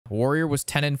Warrior was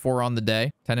 10-4 on the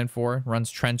day. 10-4. Runs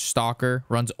Trench Stalker.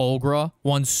 Runs Olgra.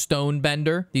 One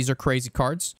Stonebender. These are crazy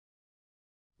cards.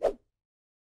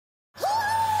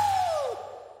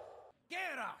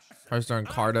 Hearthstone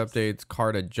card updates,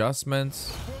 card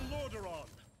adjustments.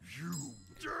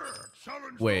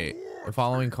 Wait, the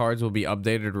following cards will be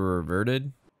updated or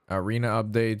reverted. Arena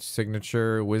updates,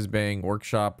 signature, whiz-bang,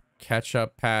 workshop,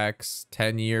 catch-up packs,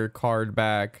 10-year card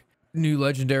back, new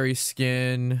legendary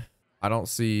skin. I don't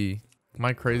see... Am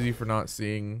I crazy for not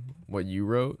seeing what you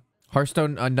wrote?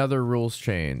 Hearthstone, another rules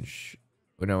change.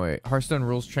 No, wait. Hearthstone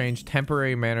rules change.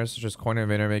 Temporary manners such as coin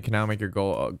of intermate can now make your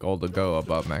goal to go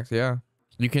above max. Yeah.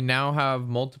 You can now have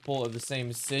multiple of the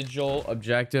same sigil,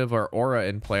 objective, or aura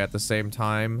in play at the same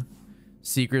time.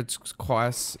 Secrets,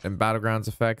 quests, and battlegrounds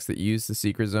effects that use the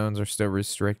secret zones are still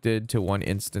restricted to 1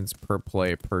 instance per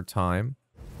play per time.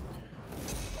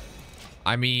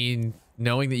 I mean,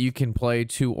 knowing that you can play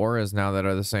 2 auras now that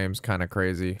are the same is kind of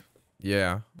crazy.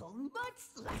 Yeah. I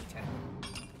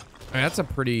mean, that's a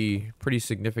pretty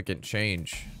significant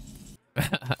change.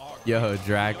 Yo,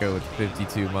 Draco with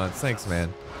 52 months. Thanks,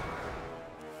 man.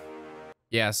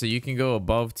 Yeah, so you can go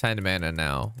above 10 mana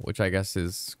now, which I guess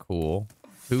is cool.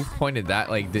 Who pointed that?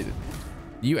 Like,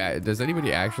 does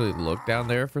anybody actually look down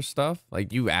there for stuff?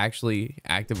 Like, you actually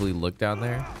actively look down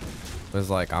there? It was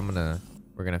like,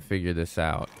 we're gonna figure this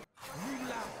out.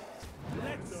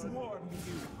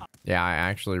 Yeah, I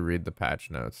actually read the patch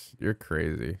notes. You're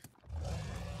crazy.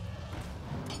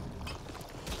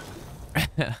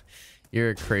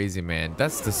 You're a crazy man.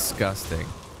 That's disgusting.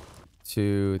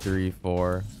 2, 3,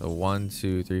 4. So 1,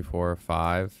 2, 3, 4,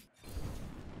 5.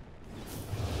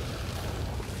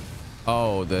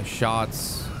 Oh, the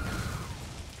shots.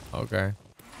 Okay.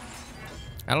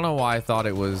 I don't know why I thought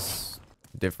it was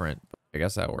different. I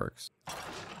guess that works.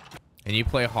 And you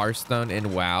play Hearthstone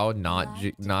in WoW,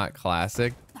 not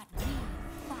Classic.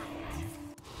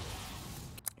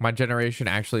 My generation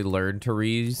actually learned to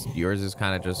read. Yours is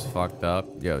kind of just fucked up.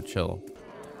 Yo, chill.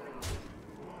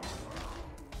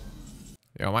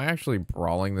 Yo, am I actually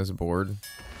brawling this board?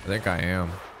 I think I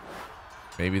am.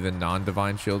 Maybe the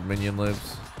non-divine shield minion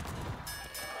lives.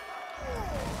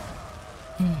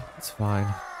 It's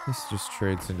fine. This just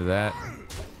trades into that.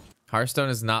 Hearthstone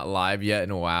is not live yet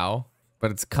in WoW,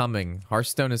 but it's coming.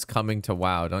 Hearthstone is coming to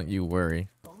WoW. Don't you worry.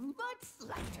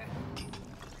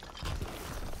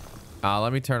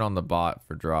 Let me turn on the bot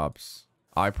for drops.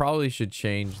 I probably should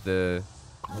change the...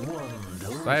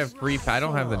 I have free... I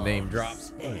don't have the name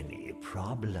drops. Any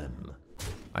problem?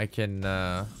 I can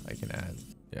add.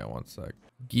 Yeah, 1 sec.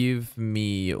 Give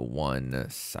me 1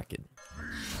 second.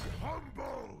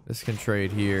 This can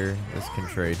trade here. This can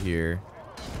trade here.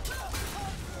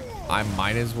 I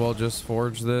might as well just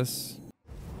forge this.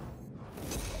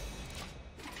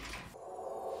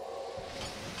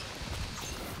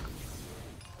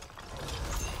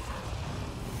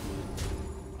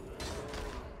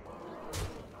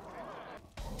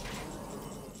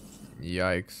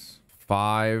 Yikes.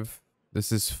 5.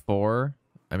 This is 4.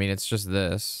 I mean, it's just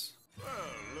this.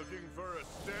 Looking for a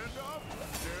stand-up?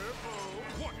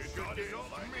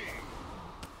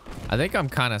 I think I'm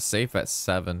kind of safe at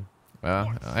 7.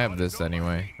 Well, I have this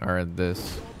anyway. Or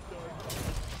this.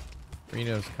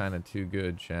 Reno's kind of too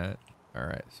good, chat.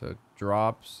 Alright, so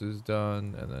drops is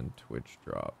done, and then Twitch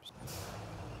drops.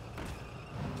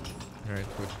 Alright,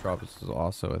 Twitch drops is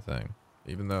also a thing.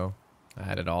 Even though I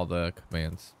added all the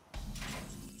commands.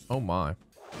 Oh my.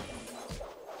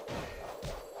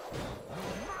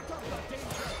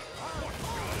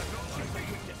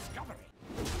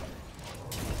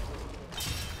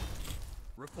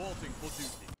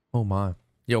 Oh my.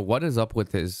 Yo, what is up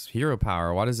with his hero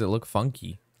power? Why does it look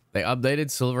funky? They updated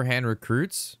Silverhand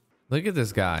recruits? Look at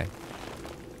this guy.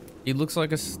 He looks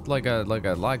like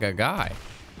a guy.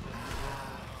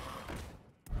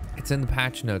 It's in the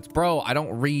patch notes. Bro, I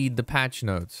don't read the patch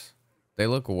notes. They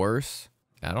look worse.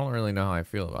 I don't really know how I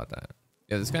feel about that.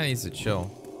 Yeah, this guy needs to chill.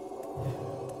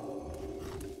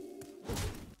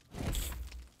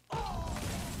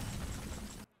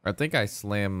 I think I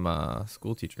slam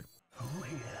school teacher. Who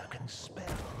here can spell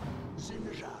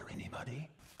Zinjar, anybody?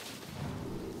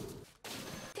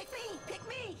 Pick me! Pick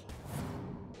me!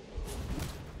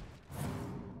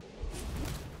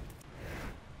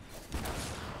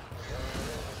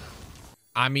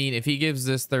 I mean, if he gives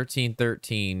this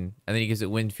 13-13, and then he gives it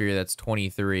Wind Fury, that's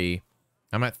 23.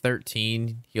 I'm at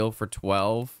 13, heal for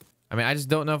 12. I mean, I just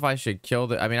don't know if I should kill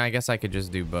the... I mean, I guess I could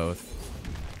just do both.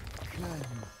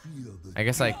 I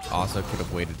guess I also could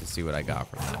have waited to see what I got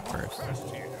from that first.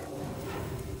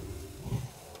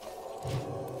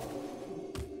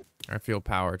 I feel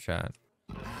power, chat.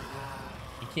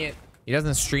 You can't He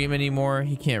doesn't stream anymore.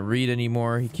 He can't read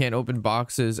anymore. He can't open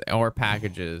boxes or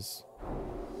packages.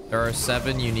 There are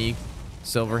 7 unique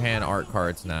Silverhand art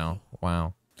cards now.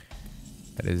 Wow.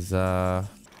 That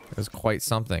is quite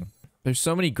something. There's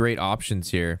so many great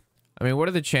options here. I mean, what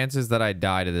are the chances that I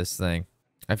die to this thing?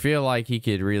 I feel like he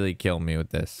could really kill me with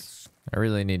this. I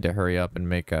really need to hurry up and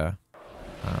make a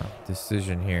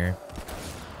decision here.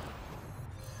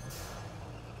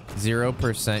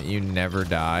 0% you never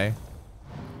die.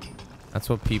 That's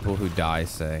what people who die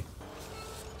say.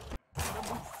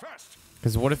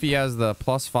 Because what if he has the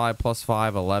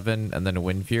 +5/+5 11 and then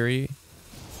Wind Fury?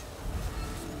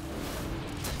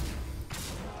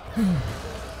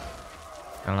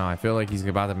 I don't know. I feel like he's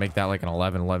about to make that like an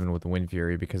 11/11 with the Wind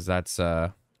Fury because that's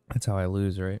how I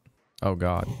lose, right? Oh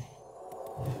god.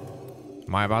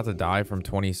 Am I about to die from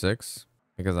 26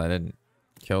 because I didn't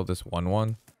kill this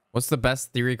 1/1? What's the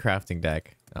best theory crafting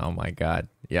deck? Oh my god.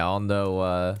 Yeah, I'll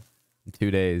know in 2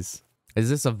 days. Is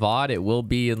this a VOD? It will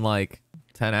be in like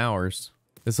 10 hours.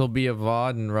 This will be a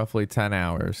VOD in roughly 10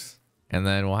 hours. And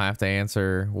then we'll have to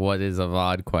answer what is a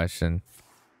VOD question.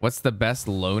 What's the best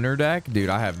loner deck? Dude,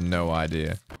 I have no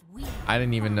idea. I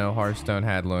didn't even know Hearthstone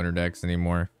had loner decks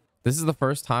anymore. This is the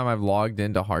first time I've logged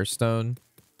into Hearthstone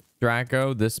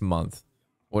Draco this month.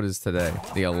 What is today?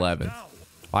 The 11th.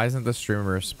 Why isn't the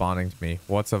streamer responding to me?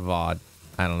 What's a VOD?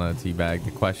 I don't know, Teabag.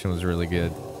 The question was really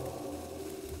good.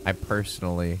 I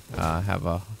personally have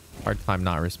a hard time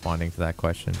not responding to that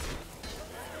question.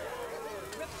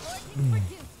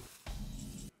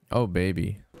 Oh,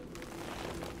 baby.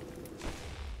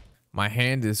 My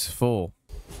hand is full.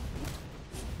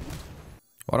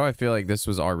 Why do I feel like this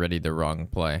was already the wrong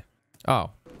play? Oh.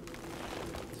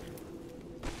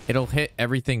 It'll hit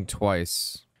everything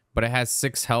twice, but it has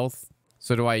 6 health.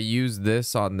 So do I use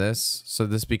this on this so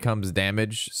this becomes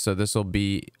damage? So this will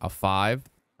be a 5?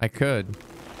 I could.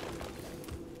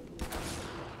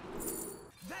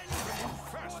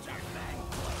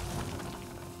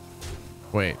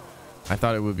 Wait, I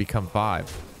thought it would become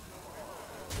 5.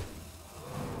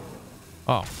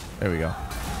 Oh, there we go.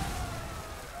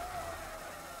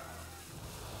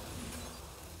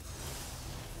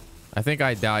 I think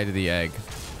I die to the egg.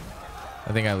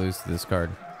 I think I lose to this card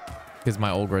because my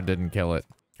Olgra didn't kill it.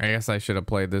 I guess I should have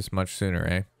played this much sooner,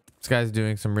 eh? This guy's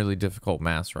doing some really difficult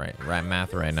math right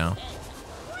now.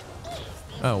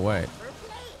 Oh, wait.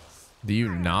 Do you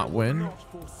not win?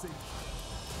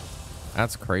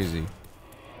 That's crazy.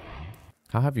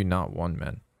 How have you not won,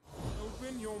 man?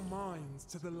 Open your minds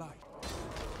to the light.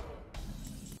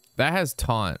 That has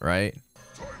taunt, right?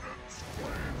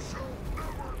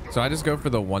 So I just go for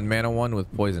the 1 mana one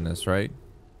with poisonous, right?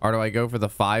 Or do I go for the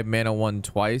 5 mana one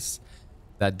twice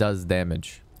that does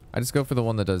damage? I just go for the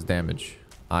one that does damage.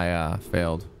 I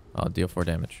failed. I'll deal 4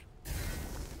 damage.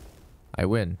 I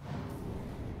win.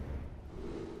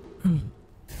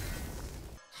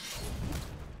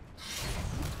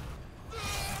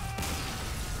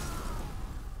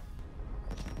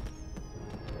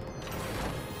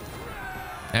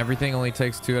 Everything only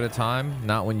takes 2 at a time.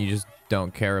 Not when you just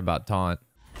don't care about taunt.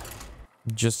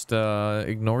 Just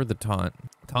ignore the taunt.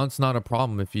 Taunt's not a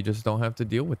problem if you just don't have to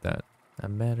deal with that. I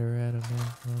met her at a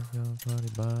party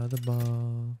by the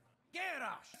bar.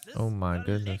 Oh my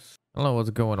goodness. I don't know what's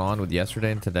going on with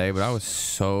yesterday and today, but I was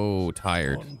so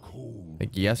tired.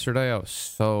 Like yesterday, I was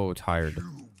so tired.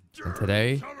 And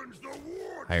today,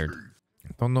 tired.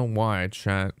 Don't know why,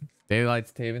 chat.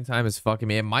 Daylight saving time is fucking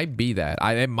me. It might be that.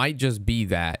 It might just be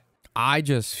that. I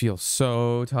just feel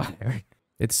so tired.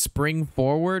 It's spring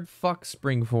forward. Fuck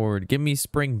spring forward. Give me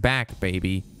spring back,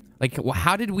 baby. Like,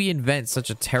 how did we invent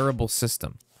such a terrible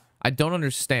system? I don't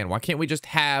understand. Why can't we just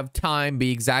have time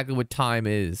be exactly what time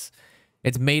is?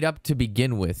 It's made up to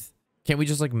begin with. Can't we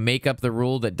just like make up the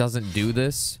rule that doesn't do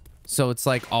this? So it's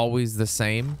like always the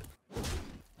same?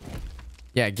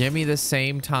 Yeah, give me the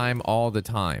same time all the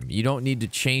time. You don't need to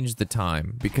change the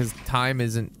time because time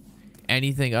isn't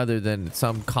anything other than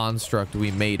some construct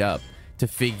we made up to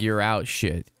figure out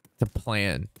shit, to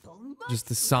plan.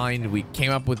 Just assigned, we came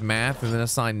up with math and then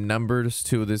assigned numbers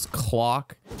to this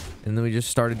clock and then we just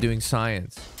started doing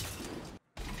science.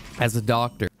 As a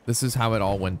doctor, this is how it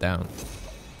all went down.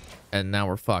 And now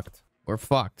we're fucked. We're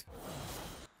fucked.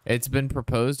 It's been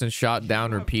proposed and shot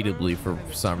down repeatedly for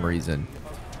some reason.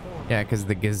 Yeah, because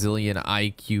the gazillion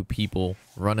IQ people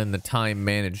running the time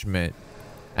management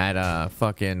at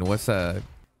fucking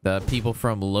the people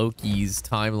from Loki's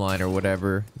timeline or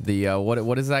whatever. The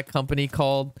what is that company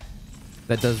called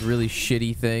that does really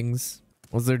shitty things?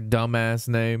 What's their dumbass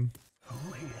name?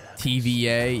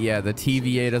 TVA. Yeah, the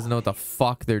TVA doesn't know what the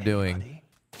fuck they're doing.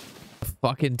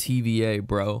 Fucking TVA,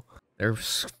 bro. They're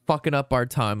fucking up our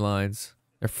timelines.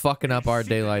 They're fucking up our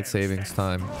daylight savings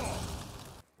time.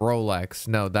 Rolex.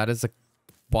 No, that is a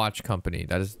watch company.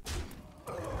 That is...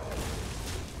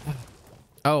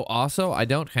 Oh, also, I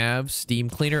don't have Steam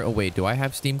Cleaner. Oh, wait. Do I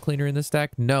have Steam Cleaner in this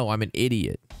deck? No, I'm an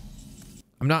idiot.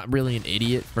 I'm not really an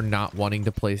idiot for not wanting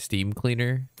to play Steam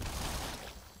Cleaner.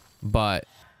 But,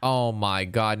 oh my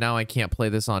god. Now I can't play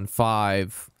this on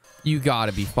 5. You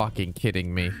gotta be fucking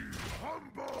kidding me.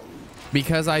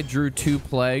 Because I drew 2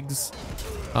 plagues?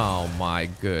 Oh my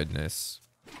goodness.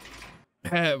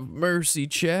 Have mercy,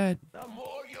 chat.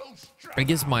 I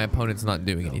guess my opponent's not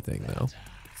doing anything, though.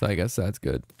 So I guess that's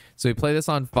good. So we play this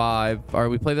on 5, or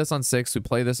we play this on 6, we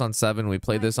play this on 7, we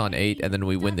play this on 8, and then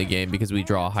we win the game because we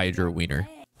draw a Hydra Wiener.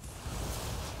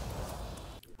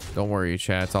 Don't worry,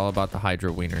 chat. It's all about the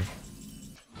Hydra Wiener.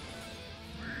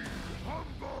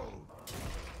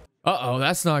 Uh-oh,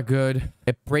 that's not good.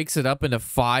 It breaks it up into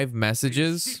 5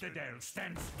 messages.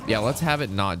 Yeah, let's have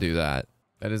it not do that.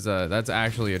 That's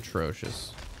actually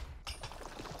atrocious.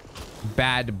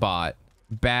 Bad bot.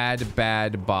 Bad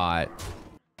bot.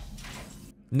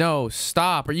 No,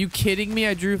 stop. Are you kidding me?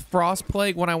 I drew Frost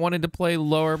Plague when I wanted to play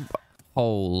lower...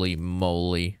 Holy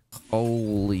moly.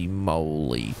 Holy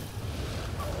moly.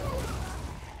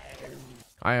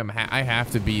 I have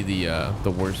to be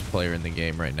the worst player in the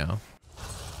game right now.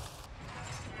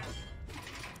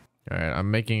 Alright,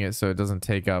 I'm making it so it doesn't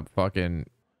take up fucking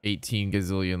 18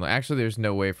 gazillion. Actually, there's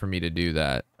no way for me to do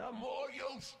that.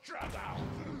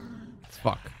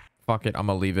 Fuck. Fuck it. I'm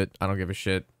gonna leave it. I don't give a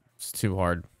shit. It's too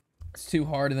hard. It's too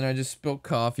hard, and then I just spilled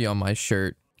coffee on my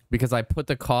shirt because I put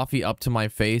the coffee up to my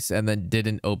face and then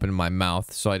didn't open my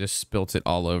mouth, so I just spilt it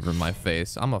all over my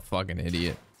face. I'm a fucking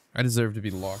idiot. I deserve to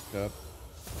be locked up.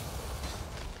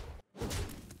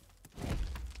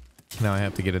 Now I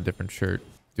have to get a different shirt.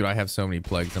 Dude, I have so many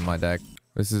plagues in my deck.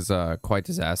 This is quite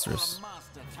disastrous.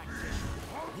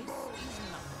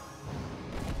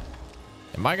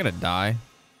 Am I gonna die?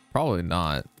 Probably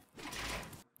not.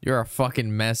 You're a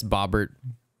fucking mess, Bobbert.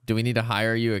 Do we need to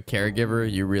hire you a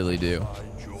caregiver? You really do.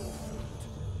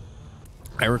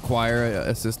 I require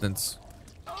assistance.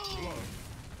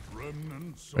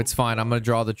 It's fine. I'm gonna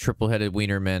draw the triple-headed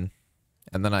Wiener Man.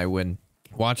 And then I win.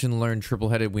 Watch and learn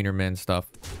triple-headed Wiener Man stuff.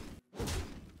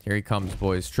 Here he comes,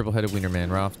 boys. Triple-headed Wiener Man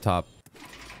right off the top.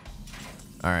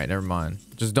 Alright, never mind.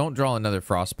 Just don't draw another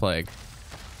Frost Plague.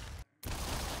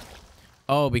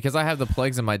 Oh, because I have the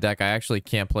plagues in my deck, I actually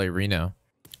can't play Reno.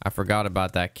 I forgot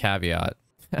about that caveat.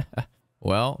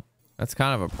 Well, that's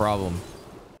kind of a problem.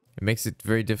 It makes it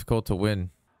very difficult to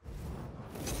win.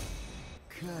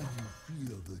 Can you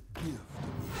feel the gift?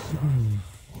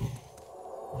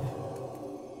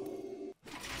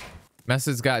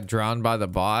 Message got drowned by the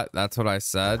bot. That's what I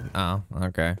said. Oh,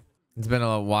 okay. It's been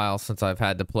a while since I've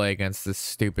had to play against this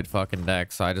stupid fucking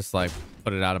deck, so I just like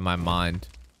put it out of my mind.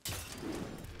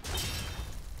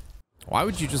 Why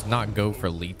would you just not go for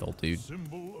lethal, dude?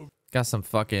 Got some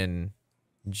fucking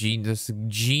genius.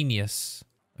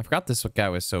 I forgot this guy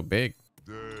was so big.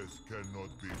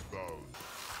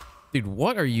 Dude,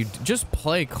 what are you? Just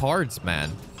play cards,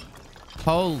 man.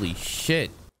 Holy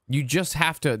shit. You just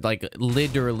have to, like,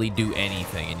 literally do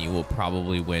anything and you will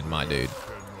probably win, my dude.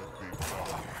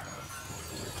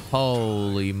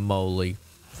 Holy moly.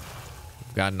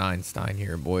 We've got an Einstein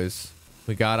here, boys.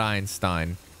 We got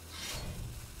Einstein.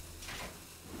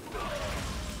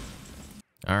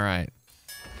 All right.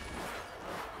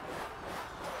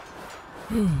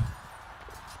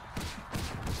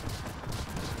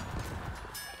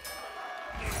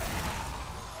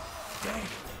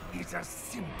 Death is a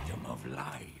symptom of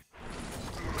life.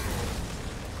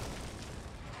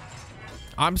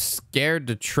 I'm scared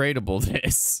to tradable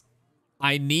this.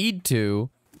 I need to,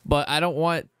 but I don't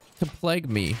want to plague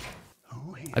me.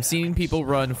 I've seen people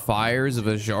run Fires of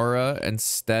Azura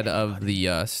instead of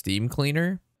the Steam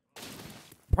Cleaner.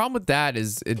 Problem with that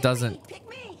is it doesn't...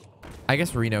 I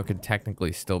guess Reno could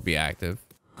technically still be active.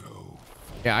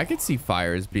 Yeah, I could see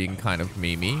Fires being kind of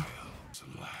memey.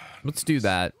 Let's do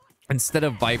that. Instead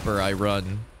of Viper, I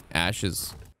run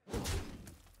Ashes.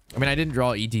 I mean, I didn't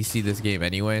draw ETC this game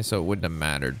anyway, so it wouldn't have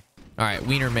mattered. All right,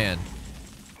 Wiener Man.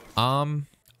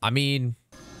 I mean,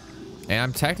 hey,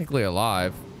 I'm technically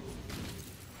alive.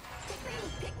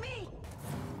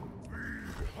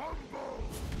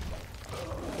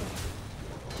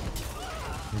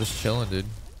 I'm just chilling, dude.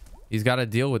 He's got to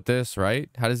deal with this, right?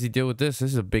 How does he deal with this?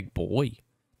 This is a big boy.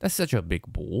 That's such a big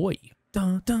boy.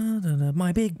 Dun, dun, dun, dun,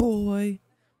 my big boy.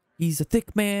 He's a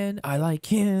thick man. I like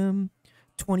him.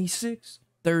 26,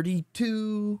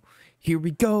 32. Here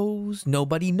he goes.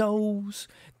 Nobody knows.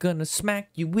 Gonna smack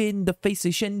you in the face,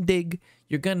 a shindig.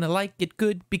 You're gonna like it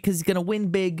good because you're gonna win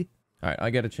big. All right,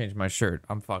 I gotta change my shirt.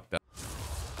 I'm fucked up.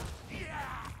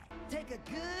 Take a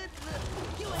good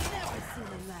look. You ain't never seen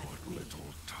a like me. Little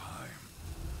time.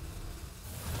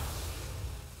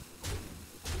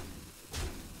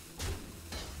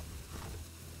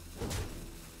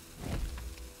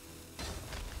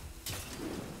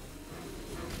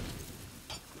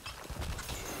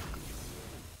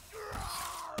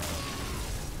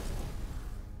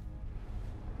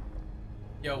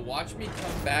 Yo, watch me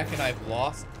come back and I've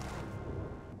lost.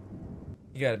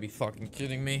 You gotta be fucking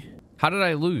kidding me. How did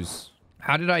I lose?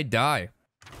 How did I die?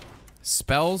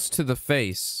 Spells to the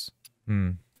face.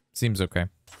 Seems okay.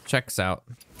 Checks out.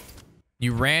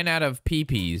 You ran out of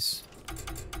PPs.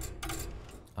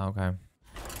 Okay.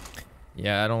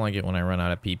 Yeah, I don't like it when I run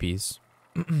out of PPs.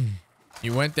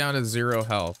 You went down to 0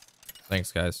 health.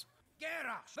 Thanks, guys.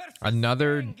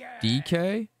 Another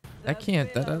DK? That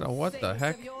can't. What the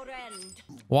heck?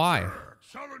 Why?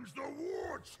 Challenge the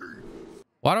war chief.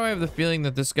 Why do I have the feeling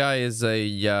that this guy is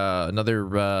a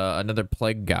another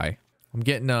plague guy? I'm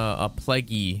getting a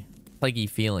plaguey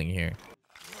feeling here.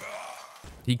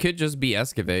 He could just be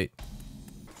Excavate.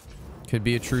 Could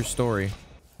be a true story.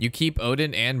 You keep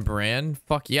Odin and Bran?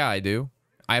 Fuck yeah, I do.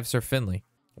 I have Sir Finley.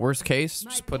 Worst case,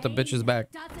 just put the bitches back.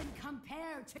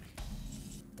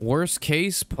 Worst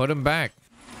case, put him back.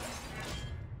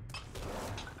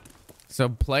 So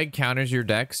plague counters your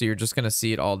deck, so you're just gonna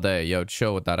see it all day. Yo,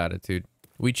 chill with that attitude.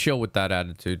 We chill with that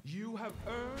attitude.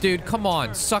 Dude, come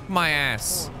on, suck my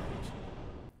ass.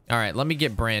 All right, let me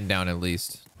get Bran down at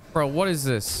least. Bro, what is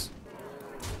this?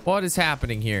 What is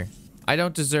happening here? I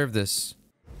don't deserve this.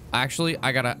 Actually,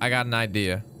 I got an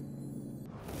idea.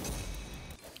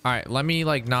 All right, let me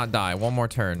like not die. One more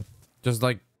turn. Just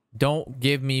like don't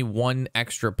give me one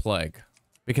extra plague.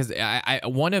 Because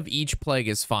one of each plague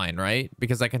is fine, right?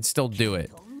 Because I can still do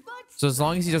it. So as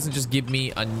long as he doesn't just give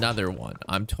me another one,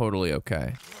 I'm totally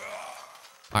okay.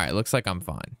 All right, looks like I'm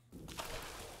fine.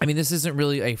 I mean, this isn't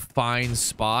really a fine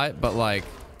spot, but like,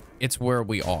 it's where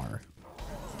we are.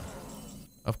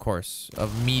 Of course,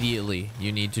 immediately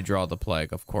you need to draw the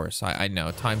plague. Of course, I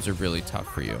know times are really tough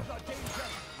for you.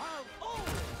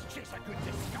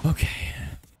 Okay.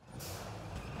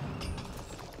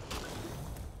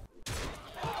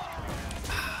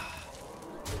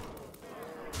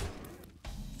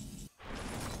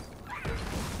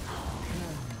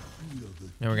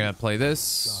 And we're gonna play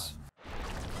this.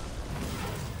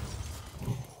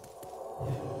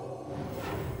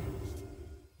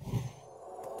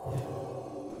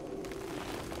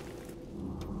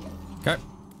 Okay.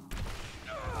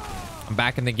 I'm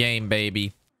back in the game,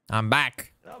 baby. I'm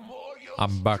back.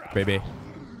 I'm back, baby.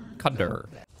 Cutter.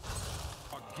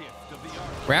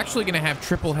 We're actually gonna have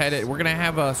triple-headed. We're gonna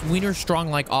have a Wiener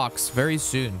Strong like Ox very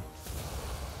soon.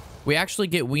 We actually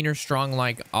get Wiener Strong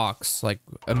like Ox, like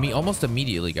almost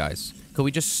immediately, guys. Could we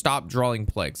just stop drawing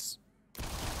plagues?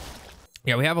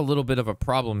 Yeah, we have a little bit of a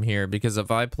problem here because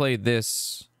if I play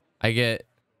this, I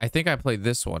think I play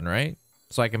this one, right?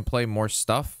 So I can play more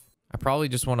stuff. I probably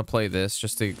just want to play this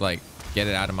just to like get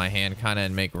it out of my hand kind of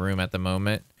and make room at the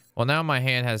moment. Well, now my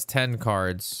hand has 10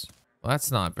 cards. Well, that's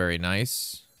not very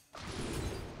nice.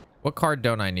 What card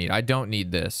don't I need? I don't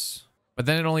need this. But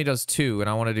then it only does 2 and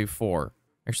I want to do 4.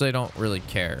 Actually, I don't really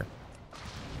care.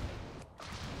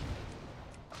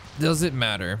 Does it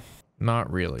matter?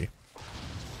 Not really.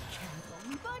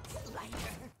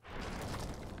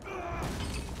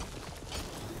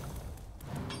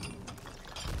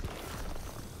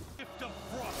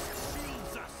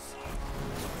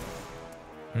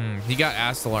 He got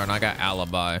Astalar and I got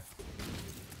Alibi.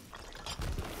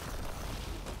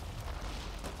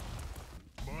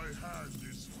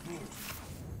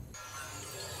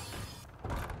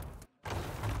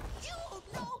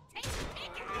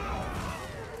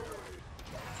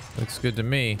 Looks good to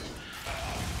me.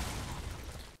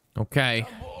 Okay.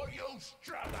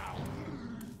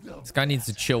 This guy needs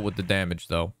to chill with the damage,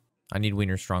 though. I need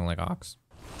Wiener Strong like Ox.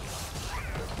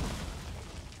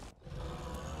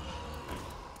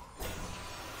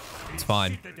 It's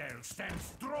fine.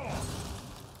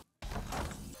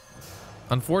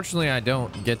 Unfortunately, I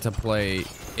don't get to play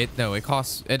it. No, it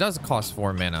does cost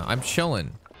 4 mana. I'm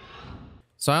chilling.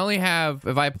 So I only have,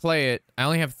 if I play it, I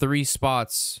only have 3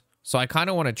 spots. So I kind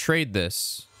of want to trade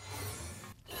this.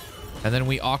 And then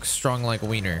we Ox Strong like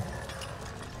Wiener.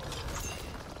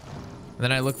 And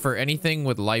then I look for anything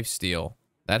with lifesteal.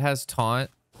 That has taunt.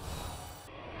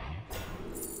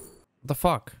 What the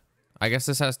fuck? I guess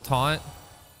this has taunt.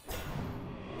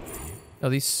 Oh,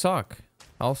 these suck.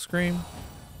 Health Scream.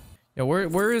 Yo,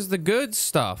 where is the good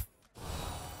stuff?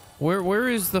 Where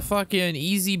is the fucking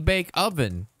easy bake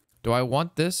oven? Do I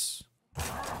want this?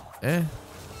 Eh.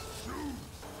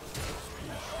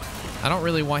 I don't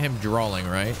really want him drawing,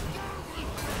 right?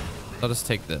 I'll just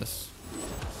take this.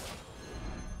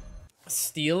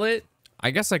 Steal it? I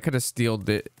guess I could have stealed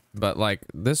it, but like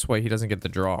this way he doesn't get the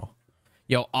draw.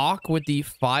 Yo, Awk with the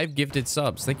 5 gifted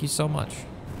subs. Thank you so much.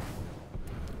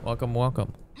 Welcome,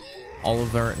 welcome. All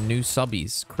of our new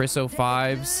subbies.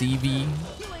 Chris05, CV,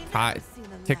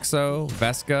 Tixo,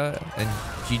 Vesca, and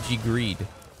GG Greed.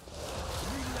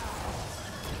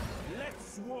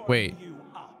 Wait,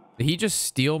 did he just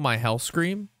steal my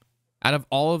Hellscream? Out of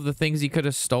all of the things he could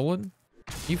have stolen?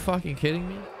 You fucking kidding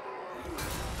me?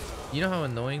 You know how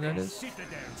annoying that is?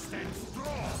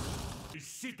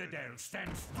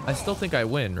 I still think I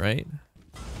win, right?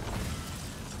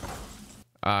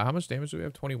 How much damage do we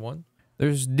have? 21?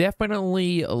 There's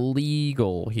definitely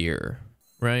illegal here,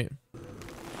 right?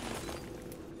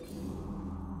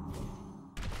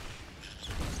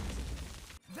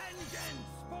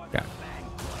 Okay.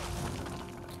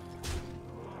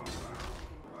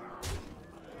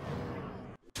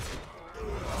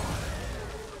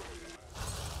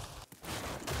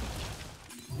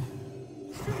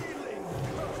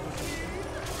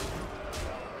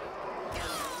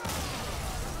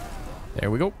 There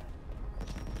we go.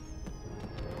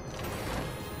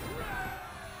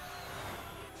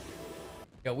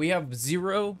 Yeah, we have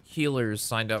 0 healers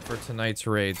signed up for tonight's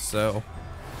raid, so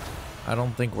I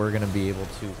don't think we're gonna be able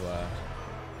to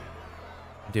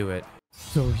do it.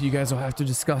 So you guys will have to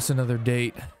discuss another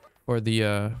date for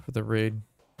the raid.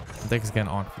 Thanks again,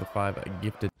 Onk, for the 5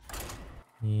 gifted.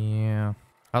 Yeah,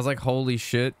 I was like, holy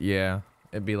shit. Yeah,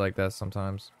 it'd be like that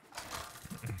sometimes.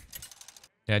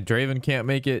 Yeah, Draven can't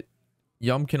make it.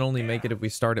 Yum can only make it if we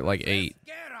start at like 8.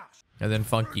 And then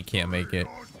Funky can't make it.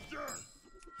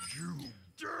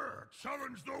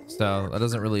 So that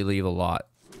doesn't really leave a lot.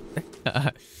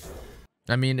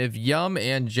 I mean, if Yum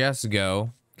and Jess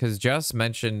go, because Jess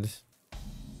mentioned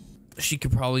she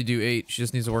could probably do 8. She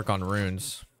just needs to work on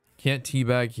runes. Can't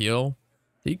teabag heal.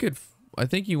 He could. I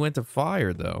think he went to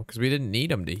fire though, because we didn't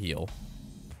need him to heal.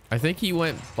 I think he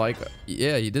went like,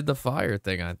 yeah, he did the fire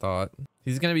thing, I thought.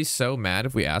 He's gonna be so mad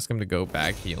if we ask him to go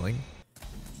back healing.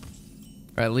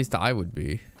 Or at least I would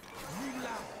be.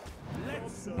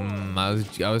 I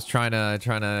was trying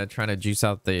to juice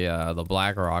out the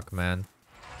Black Rock, man.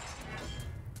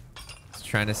 Just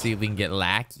trying to see if we can get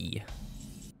Lackey.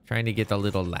 Trying to get the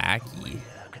little Lackey.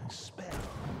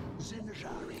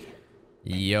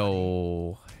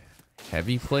 Yo,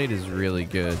 Heavy Plate is really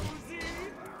good,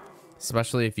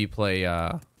 especially if you play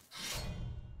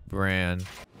Bran.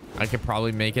 I could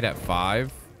probably make it at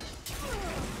 5.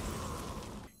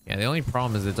 Yeah, the only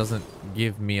problem is it doesn't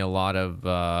give me a lot of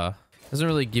doesn't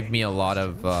really give me a lot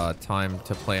of time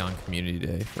to play on community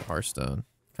day for Hearthstone.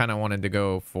 Kind of wanted to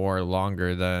go for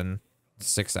longer than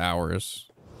 6 hours.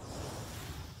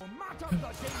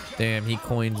 Damn, he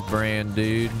coins Bran,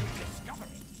 dude.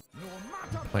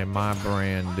 Play my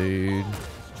brand, dude.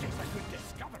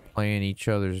 Playing each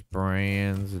other's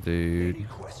brands, dude.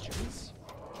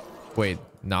 Wait,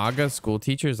 Naga school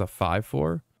teacher is a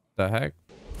 5/4? The heck?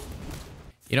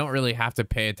 You don't really have to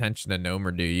pay attention to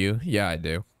Nomer, do you? Yeah, I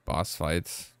do. Boss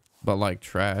fights. But like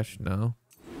trash, no.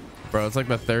 Bro, it's like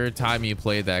the 3rd time you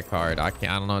played that card. I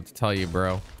don't know what to tell you,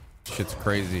 bro. Shit's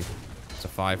crazy. It's a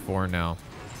 5/4 now.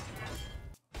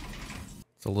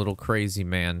 It's a little crazy,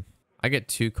 man. I get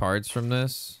 2 cards from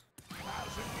this.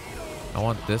 I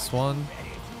want this one.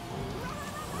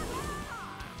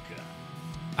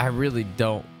 I really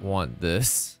don't want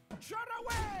this.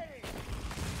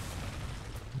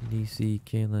 DC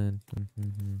killing.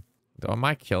 Am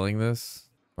I killing this?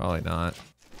 Probably not.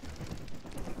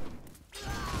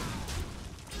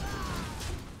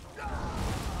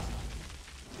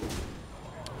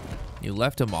 You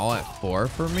left them all at 4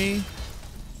 for me?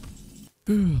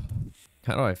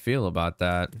 How do I feel about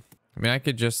that? I mean, I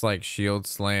could just like shield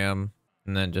slam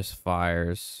and then just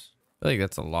fires. I feel like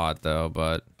that's a lot though,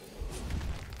 but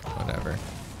whatever.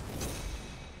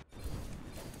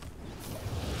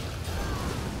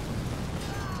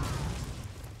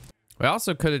 We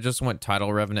also could have just went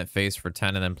Tidal Revenant face for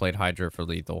 10 and then played Hydra for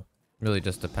lethal. Really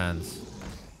just depends.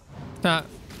 Nah.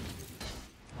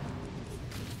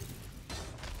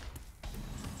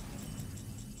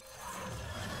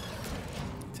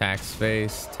 Tax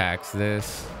face, tax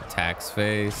this, tax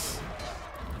face.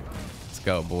 Let's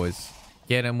go, boys.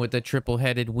 Get him with the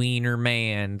triple-headed wiener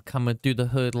man coming through the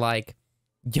hood like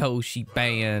Yoshi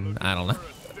Band. I don't know.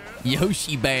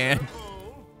 Yoshi Band.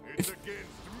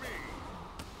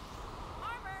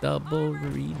 Double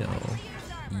Reno.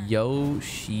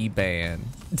 Yoshi Band.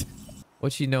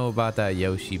 What you know about that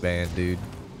Yoshi Band, dude?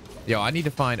 Yo, I need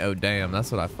to find... Oh, damn.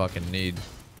 That's what I fucking need.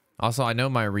 Also, I know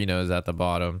my Reno is at the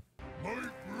bottom.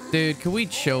 Dude, can we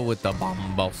chill with the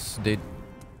bomb boss, dude?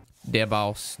 The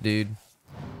boss, dude.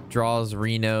 Draws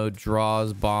Reno,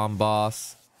 draws bomb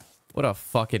boss. What a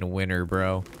fucking winner,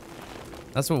 bro.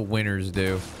 That's what winners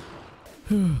do.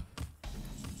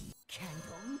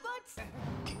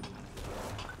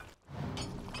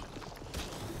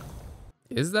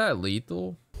 Is that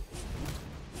lethal?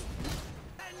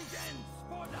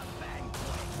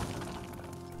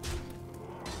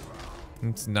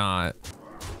 It's not.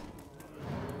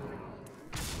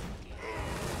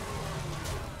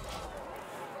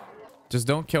 Just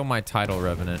don't kill my title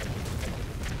revenant.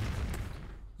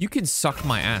 You can suck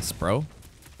my ass, bro.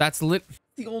 That's the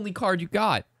only card you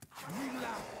got.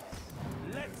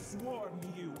 Let's warm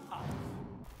you up.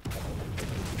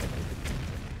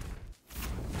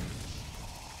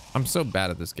 I'm so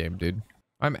bad at this game, dude.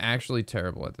 I'm actually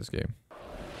terrible at this game.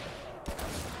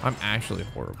 I'm actually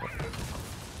horrible.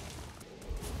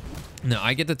 No,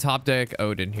 I get the top deck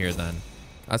Odin here then.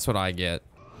 That's what I get.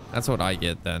 That's what I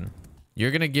get then. You're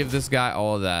gonna give this guy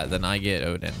all of that, then I get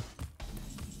Odin.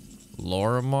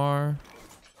 Lorimar.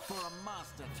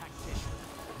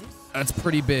 That's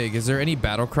pretty big. Is there any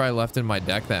battle cry left in my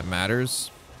deck that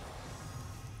matters?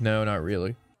 No, not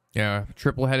really. Yeah,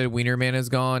 triple-headed Wiener Man is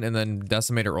gone, and then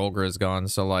Decimator Olga is gone.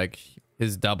 So like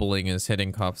his doubling is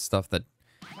hitting cup stuff that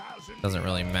doesn't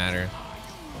really matter.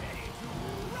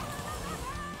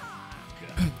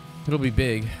 It'll be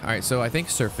big. All right, so I think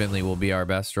Sir Finley will be our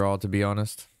best draw, to be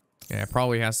honest. Yeah, it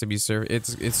probably has to be Sir.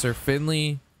 It's Sir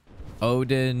Finley,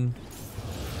 Odin.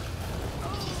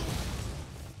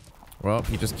 Well,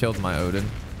 he just killed my Odin.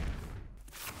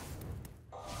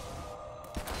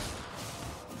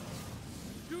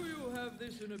 Do you have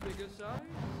this in a bigger size?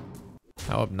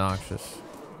 How obnoxious.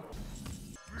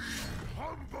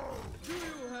 Do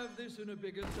you have this in a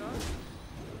bigger size?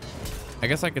 I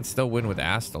guess I could still win with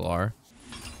Astalar.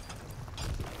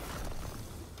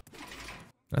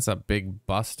 That's a big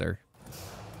buster.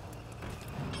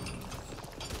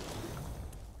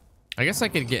 I guess I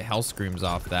could get Hell Screams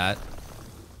off that.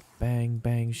 Bang,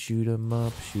 bang, shoot him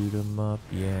up,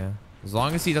 yeah. As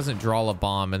long as he doesn't draw a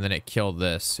bomb and then it killed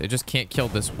this. It just can't kill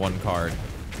this one card.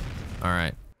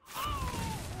 Alright.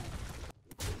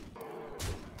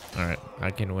 Alright,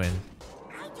 I can win.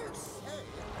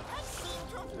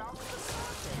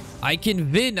 I can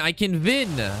win, I can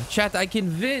win. Chat, I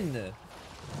can win.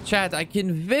 Chat, I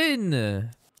can win.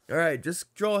 Alright,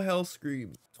 just draw Hell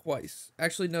Scream twice.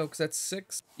 Actually, no, because that's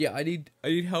 6. Yeah, I need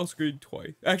Hell Scream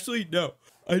twice. Actually, no.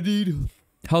 I need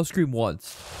Hell Scream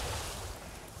once.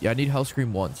 Yeah, I need Hell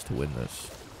Scream once to win this.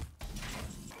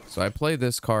 So I play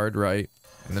this card, right?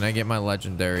 And then I get my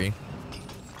legendary.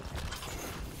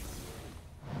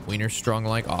 Wiener Strong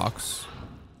like Ox.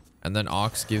 And then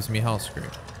Ox gives me Hell Scream.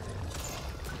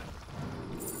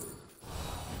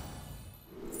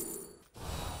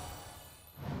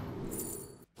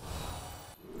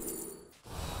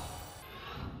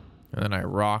 And then I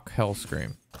rock Hell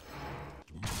Scream.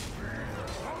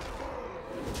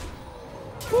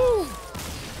 Woo!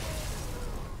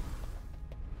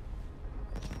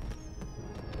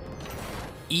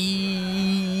 Easy.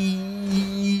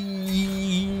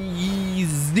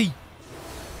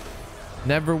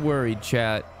 Never worried,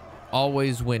 chat.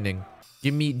 Always winning.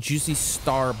 Give me juicy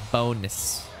star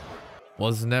bonus.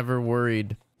 Was never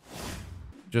worried.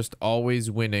 Just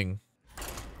always winning.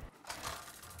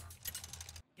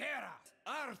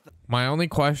 My only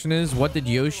question is, what did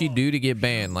Yoshi do to get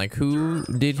banned? Like, who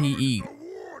did he eat?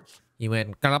 He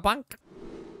went, kalapunk.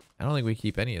 I don't think we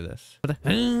keep any of this.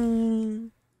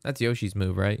 That's Yoshi's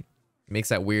move, right? Makes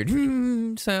that weird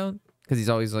sound. Because he's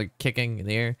always, like, kicking in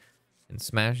the air and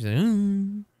smashes. You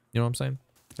know what I'm saying?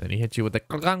 Then he hits you with the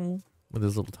with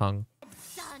his little tongue.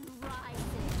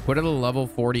 What are the level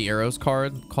 40 arrows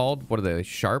called? What are they?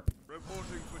 Sharp?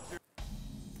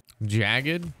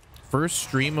 Jagged? First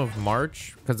stream of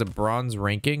March because of bronze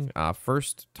ranking.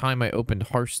 First time I opened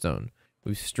Hearthstone.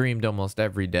 We've streamed almost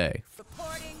every day.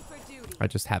 I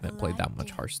just haven't played that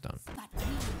much Hearthstone.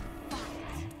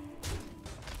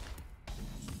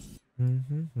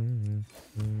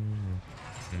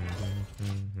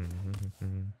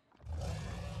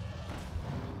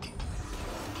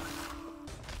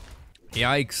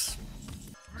 Yikes.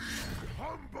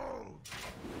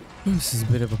 This is a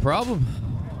bit of a problem.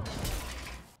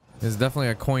 It's definitely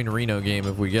a coin Reno game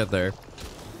if we get there.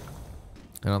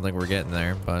 I don't think we're getting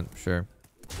there, but sure.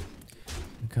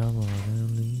 Come on,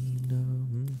 Alino.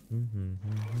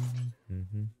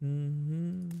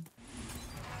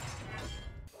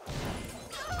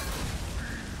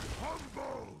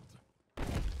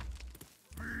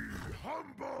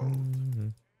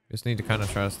 Just need to kind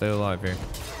of try to stay alive here.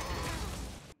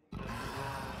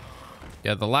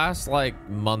 Yeah, the last like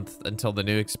month until the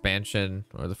new expansion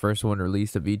or the first one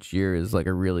released of each year is like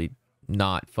a really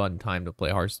not fun time to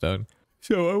play Hearthstone.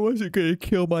 So I wasn't gonna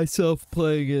kill myself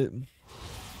playing it,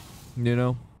 you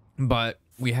know. But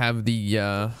we have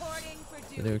the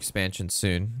new expansion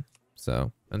soon.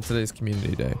 So, and today's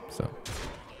community day. So,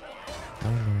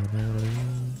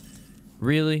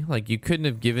 really, like you couldn't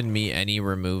have given me any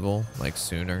removal like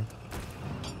sooner.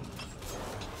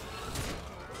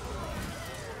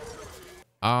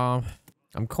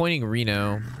 I'm coining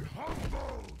Reno,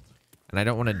 and I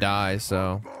don't want to die,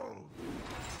 so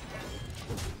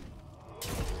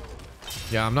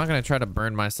yeah, I'm not gonna try to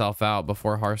burn myself out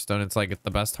before Hearthstone. It's like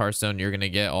the best Hearthstone you're gonna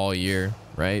get all year,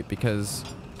 right? Because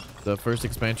the first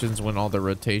expansion's when all the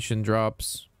rotation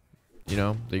drops. You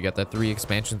know, you got the 3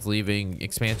 expansions leaving,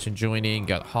 expansion joining,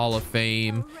 got Hall of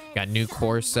Fame, got new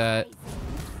core set.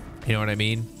 You know what I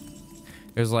mean?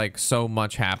 There's like so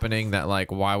much happening that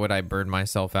like, why would I burn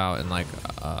myself out in like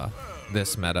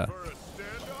this meta?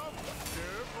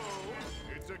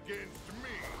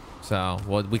 So,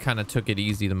 well, we kind of took it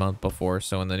easy the month before,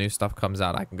 so when the new stuff comes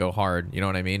out, I can go hard. You know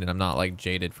what I mean? And I'm not like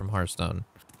jaded from Hearthstone.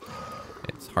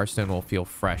 Hearthstone will feel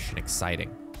fresh and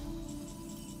exciting.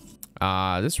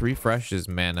 This refreshes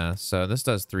mana, so this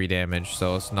does 3 damage.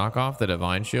 So let's knock off the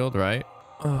Divine Shield, right?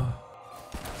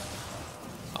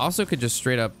 Also could just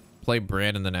straight up play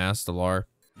Brand and then Astalar.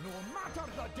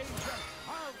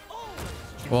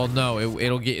 Well, no,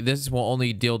 it'll get, this will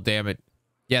only deal damage.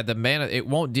 Yeah, the mana, it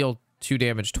won't deal 2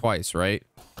 damage twice, right?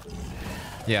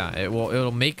 Yeah,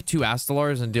 it'll make 2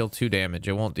 Astalars and deal 2 damage.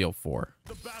 It won't deal 4.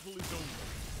 The battle is over.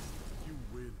 You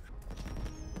win.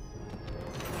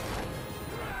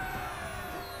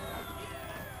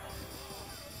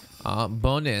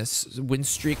 Bonus win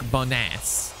streak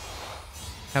bonus.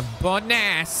 Have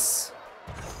bonus.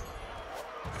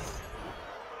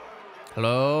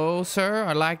 Hello, sir.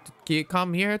 I'd like to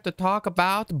come here to talk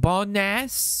about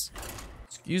bonus.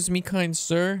 Excuse me, kind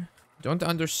sir. Don't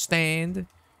understand.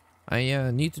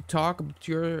 I need to talk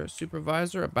to your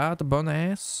supervisor about the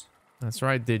bonus. That's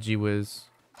right, DigiWiz.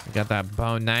 I got that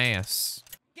bonus.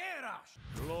 Get us!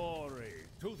 Glory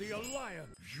to the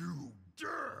Alliance! You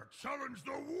dare challenge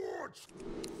the wards!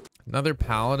 Another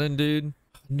paladin, dude?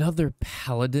 Another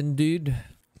paladin, dude?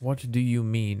 What do you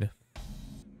mean?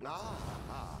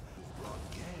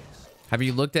 Have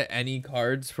you looked at any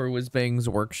cards for Whizbang's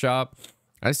workshop?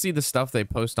 I see the stuff they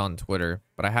post on Twitter,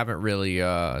 but I haven't really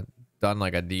done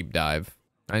like a deep dive.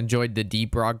 I enjoyed the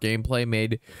Deep Rock gameplay,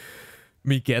 made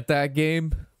me get that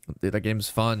game. That game's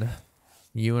fun.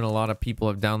 You and a lot of people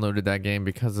have downloaded that game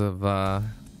because of,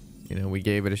 you know, we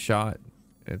gave it a shot.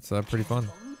 It's pretty fun.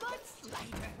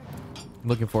 I'm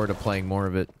looking forward to playing more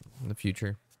of it in the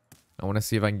future. I want to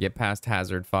see if I can get past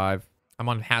Hazard 5. I'm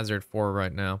on Hazard 4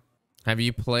 right now. Have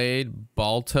you played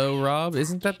Balto, Rob?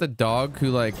 Isn't that the dog who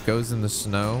like goes in the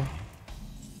snow?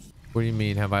 What do you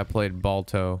mean, have I played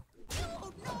Balto?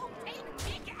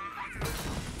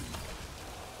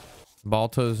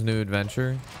 Balto's New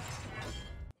Adventure?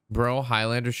 Bro,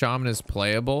 Highlander Shaman is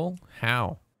playable?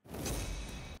 How?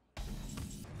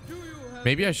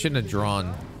 Maybe I shouldn't have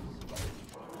drawn.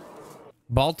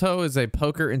 Balto is a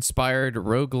poker-inspired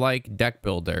roguelike deck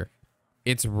builder.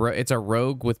 It's a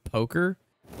rogue with poker?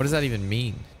 What does that even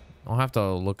mean? I'll have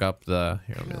to look up the...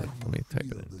 Here, let me type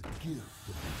it in.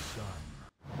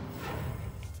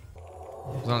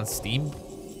 It's on Steam?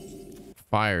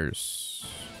 Fires.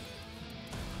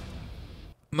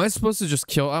 Am I supposed to just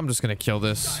kill... I'm just gonna kill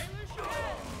this.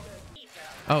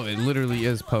 Oh, it literally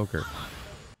is poker.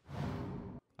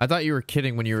 I thought you were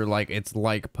kidding when you were like, it's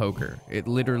like poker. It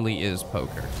literally is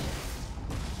poker.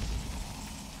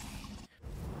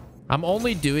 I'm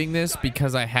only doing this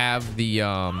because I have the,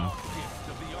 I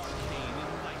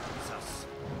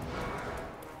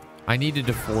needed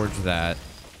to forge that.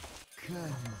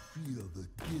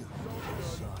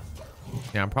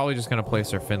 Yeah, I'm probably just going to play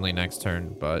Sir Finley next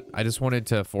turn, but I just wanted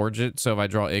to forge it, so if I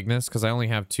draw Ignis, because I only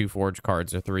have 2 forge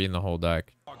cards, or 3 in the whole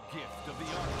deck.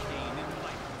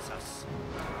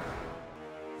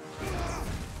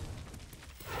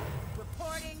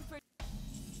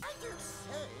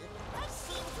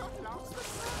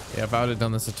 Yeah, if I would have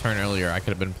done this a turn earlier, I could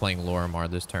have been playing Lorimar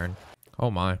this turn.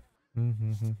 Oh my.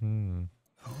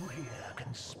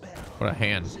 What a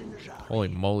hand. Holy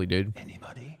moly, dude.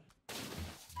 Anybody?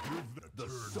 The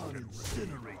sun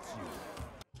incinerates you.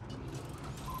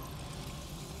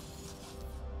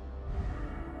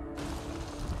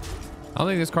 I don't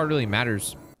think this card really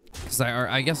matters. Because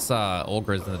I guess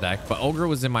Olgra's in the deck. But Olgra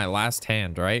was in my last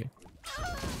hand, right?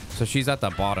 So she's at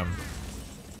the bottom.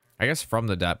 I guess From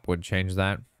the Depth would change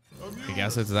that. I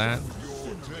guess it's that.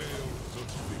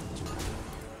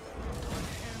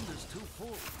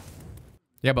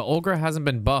 Yeah, but Olgra hasn't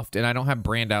been buffed, and I don't have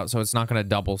Brand out, so it's not going to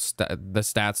double the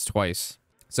stats twice.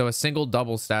 So a single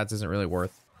double stats isn't really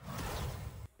worth.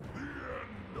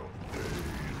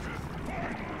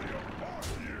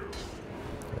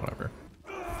 Whatever.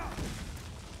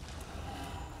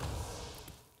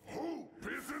 Hope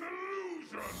is an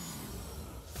illusion.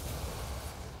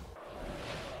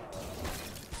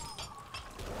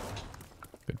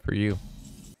 Good for you.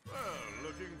 Well,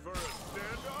 looking for a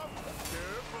standoff?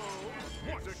 Careful.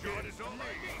 What a god is on me.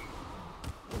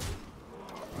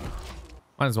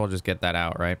 Might as well just get that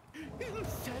out, right?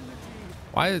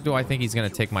 Why do I think he's going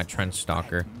to take my Trench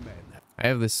Stalker? I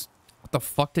have this... What the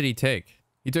fuck did he take?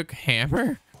 He took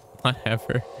Hammer?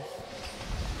 Whatever.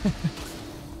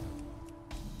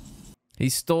 He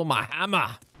stole my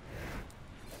hammer.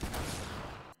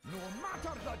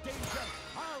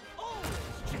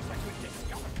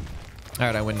 All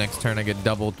right, I win next turn. I get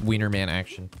double Wiener Man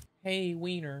action. Hey,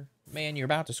 Wiener. Man, you're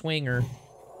about to swing her.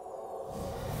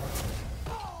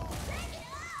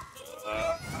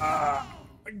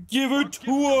 Give it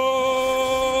to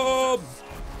him!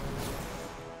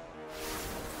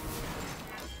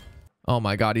 Oh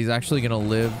my god, he's actually gonna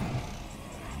live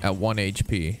at 1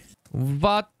 HP.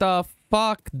 What the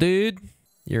fuck, dude?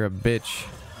 You're a bitch.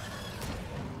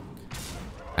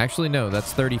 Actually, no,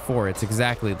 that's 34. It's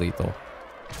exactly lethal.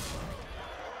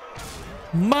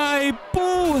 My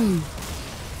boy!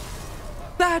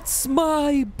 That's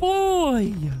my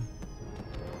boy!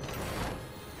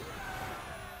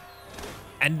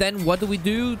 And then what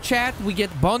do, chat? We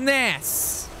get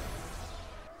bonus!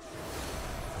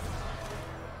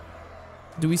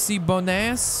 Do we see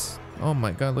bonus? Oh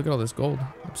my god, look at all this gold.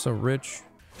 I'm so rich.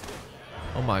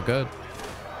 Oh my god.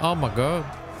 Oh my god.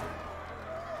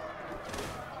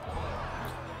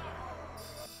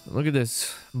 Look at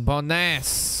this.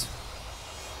 Bonus.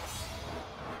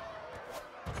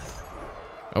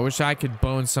 I wish I could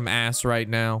bone some ass right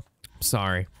now.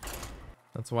 Sorry.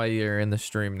 That's why you're in the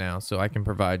stream now, so I can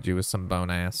provide you with some bone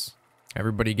ass.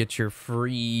 Everybody get your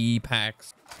free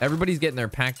packs. Everybody's getting their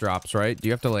pack drops, right? Do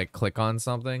you have to like click on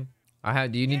something?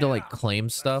 Do you need to like claim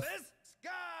stuff?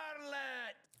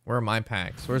 Where are my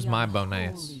packs? Where's my bone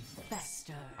ass?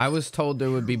 I was told there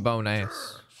would be bone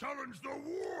ass.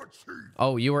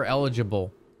 Oh, you are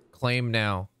eligible. Claim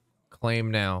now.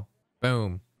 Claim now.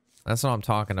 Boom. That's what I'm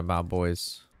talking about,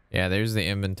 boys. Yeah, there's the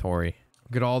inventory.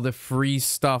 Look at all the free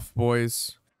stuff,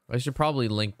 boys. I should probably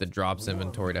link the drops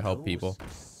inventory to help people.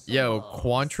 Yo,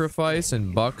 Quantrifice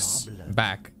and Bucks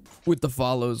back with the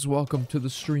follows. Welcome to the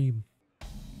stream.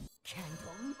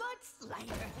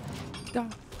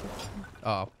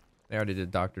 Oh, they already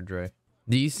did Dr. Dre.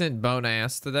 Decent bone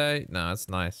ass today? No, that's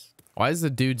nice. Why is the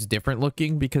dudes different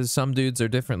looking? Because some dudes are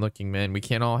different looking, man. We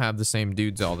can't all have the same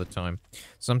dudes all the time.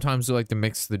 Sometimes we like to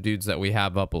mix the dudes that we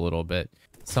have up a little bit.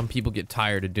 Some people get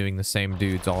tired of doing the same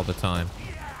dudes all the time.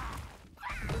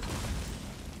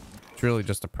 It's really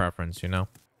just a preference, you know?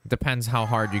 It depends how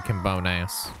hard you can bone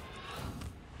ass.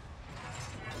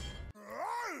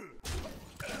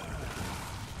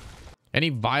 Any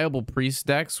viable priest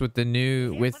decks with the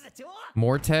new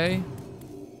Morte?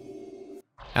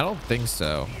 I don't think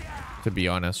so, to be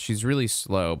honest. She's really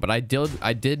slow, but I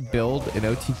did build an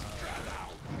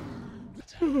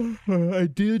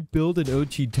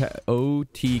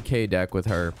OTK deck with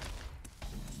her.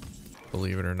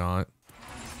 Believe it or not.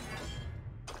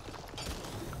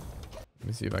 Let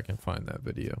me see if I can find that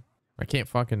video. I can't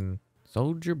fucking...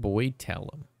 Soldier Boy, tell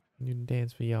him. You can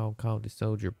dance for y'all called the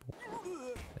Soldier Boy.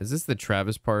 Is this the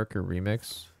Travis Parker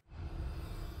remix?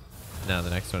 No,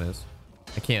 the next one is.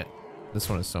 I can't. This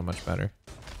one is so much better.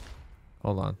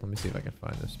 Hold on. Let me see if I can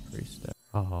find this priest deck.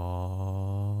 Oh,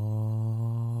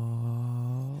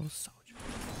 Soldier.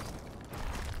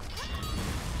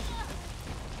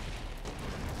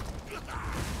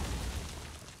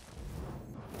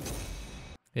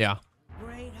 Yeah.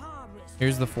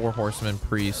 Here's the 4 Horsemen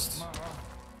priest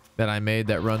that I made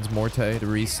that runs Morte to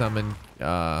resummon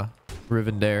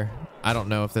Rivendare. I don't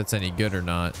know if that's any good or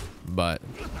not, but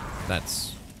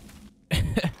that's...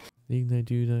 Think they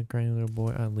do that, crank little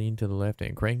boy. I lean to the left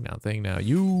and crank now thing now.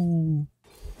 You...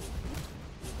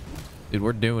 Dude,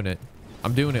 we're doing it.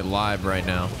 I'm doing it live right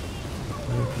now.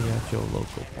 At your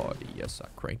local party. Yes, I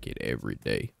crank it every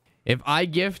day. If I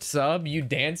gift sub, you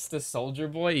dance to Soldier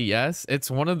Boy? Yes,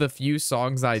 it's one of the few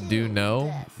songs I do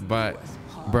know, but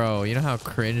bro, you know how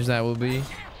cringe that will be?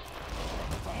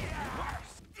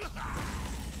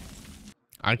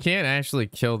 I can't actually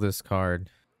kill this card.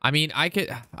 I mean, I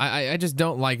could, I just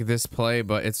don't like this play,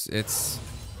 but it's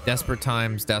Desperate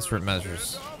times, desperate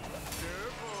measures.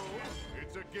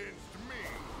 It's against me.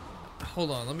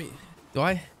 Hold on, let me. Do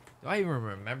I even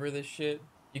remember this shit?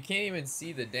 You can't even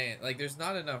see the dance. Like, there's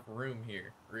not enough room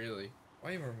here, really. Do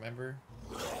I even remember?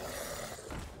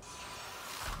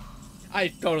 I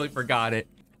totally forgot it.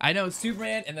 I know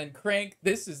Superman and then Crank.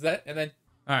 This is that, and then.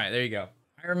 All right, there you go.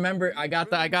 I remember. I got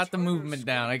the movement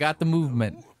down. I got the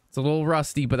movement. It's a little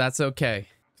rusty, but that's okay.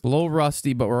 It's a little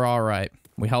rusty, but we're all right.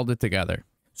 We held it together.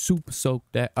 Super soak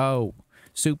that. Oh,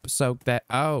 super soak that.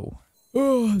 Oh.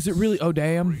 Oh, is it really? Oh,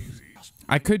 damn.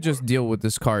 I could just deal with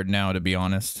this card now, to be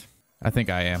honest. I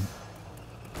think I am.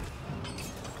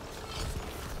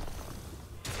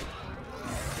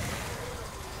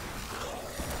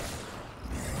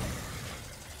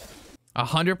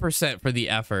 %100% for the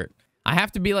effort. I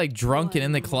have to be like drunk and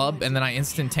in the club, and then I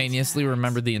instantaneously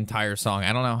remember the entire song.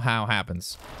 I don't know how it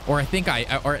happens, or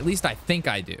at least I think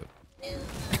I do.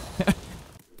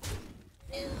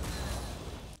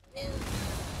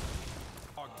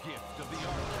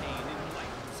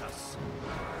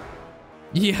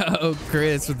 Yo,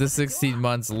 Chris with the 16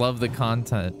 months. Love the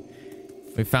content.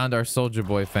 We found our Soulja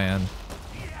Boy fan.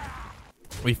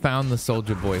 We found the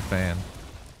Soulja Boy fan.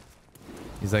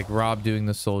 He's like Rob doing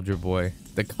the Soulja Boy.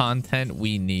 The content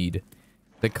we need.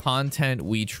 The content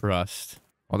we trust.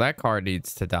 Well, that card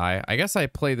needs to die. I guess I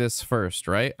play this first,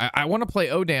 right? I want to play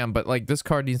Odam, but like this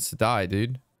card needs to die,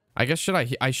 dude. I guess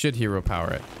I should hero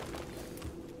power it.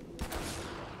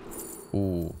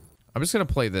 Ooh. I'm just gonna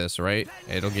play this, right?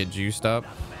 It'll get juiced up.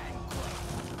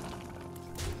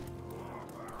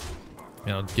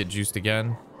 It'll get juiced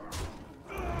again.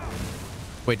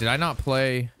 Wait, did I not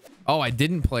play? Oh, I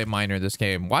didn't play Miner this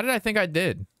game. Why did I think I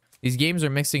did? These games are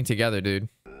mixing together, dude.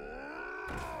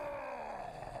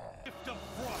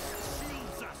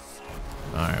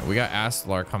 Alright, we got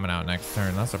Astalar coming out next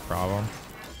turn. That's a problem.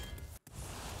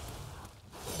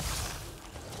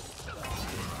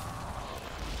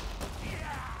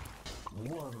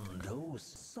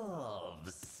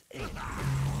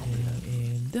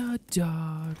 In the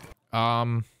dark.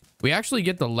 We actually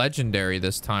get the legendary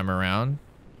this time around.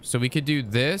 So we could do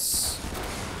this.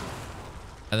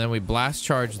 And then we blast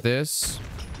charge this.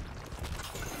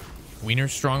 Wiener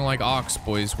strong like ox,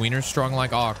 boys. Wiener strong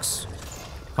like ox.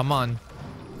 Come on.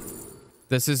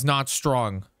 This is not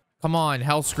strong. Come on,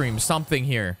 Hellscream, something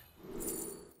here.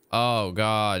 Oh,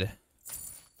 God.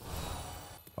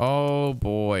 Oh,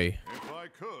 boy. If I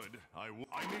could, I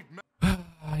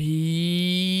need.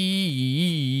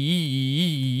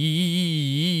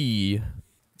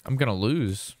 I'm gonna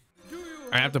lose.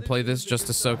 I have to play this just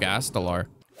to soak Astalar.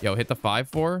 Yo, hit the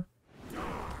 5-4.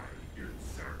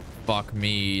 Fuck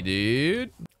me,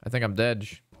 dude. I think I'm dead.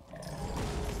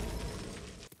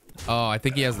 Oh, I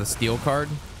think he has the steel card.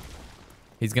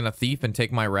 He's gonna thief and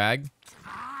take my rag.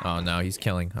 Oh, no, he's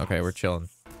killing. Okay, we're chilling.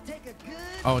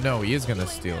 Oh, no, he is gonna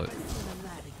steal it.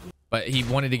 But he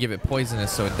wanted to give it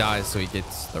poisonous so it dies, so he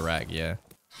gets the rag, yeah.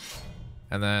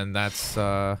 And then that's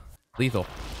lethal.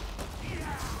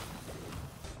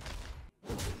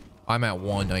 I'm at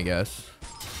 1, I guess.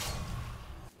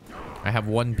 I have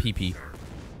 1 PP.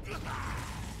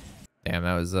 Damn,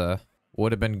 that was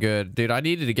would have been good. Dude, I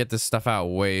needed to get this stuff out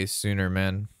way sooner,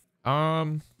 man.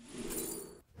 I'm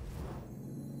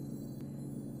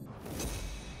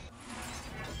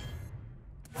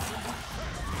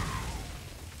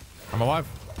alive.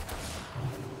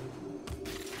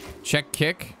 Check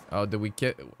kick. Oh, did we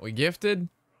get? We gifted?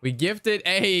 We gifted.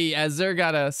 Hey, Azur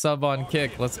got a sub on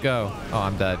kick. Let's go. Oh,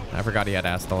 I'm dead. I forgot he had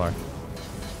Astalar.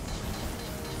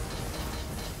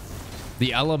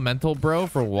 The elemental bro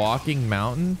for walking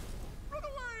mountain.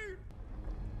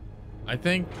 I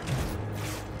think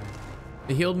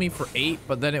it healed me for 8,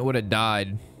 but then it would have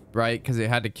died, right? Because it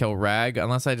had to kill Rag,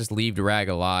 unless I just leaved Rag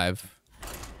alive.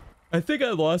 I think I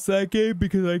lost that game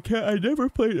because I never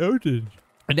played Odin.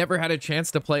 I never had a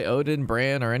chance to play Odin,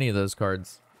 Bran, or any of those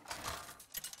cards.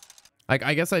 Like,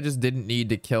 I guess I just didn't need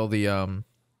to kill the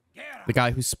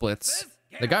guy who splits.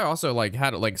 The guy also like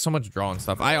had like so much draw and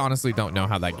stuff. I honestly don't know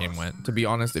how that game went. To be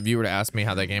honest, if you were to ask me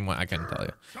how that game went, I couldn't tell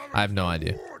you. I have no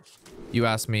idea. You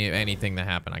ask me anything that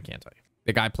happened, I can't tell you.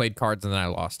 The guy played cards and then I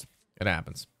lost. It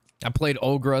happens. I played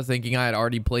Ogra thinking I had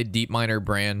already played Deep Miner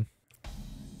Bran.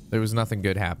 There was nothing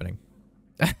good happening.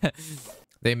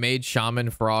 They made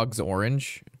Shaman Frogs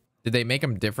orange. Did they make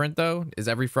them different though? Is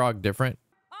every frog different?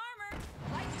 Armor.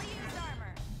 Lightly used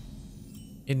armor.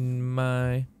 In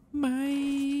my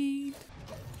mind.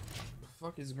 What the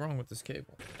fuck is wrong with this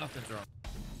cable? Nothing's wrong.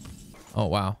 Oh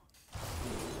wow.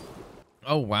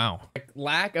 Oh wow.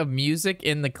 Lack of music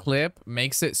in the clip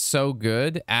makes it so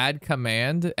good. Add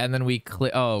command and then we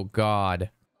click. Oh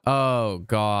god. Oh,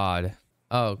 God.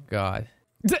 Oh, God.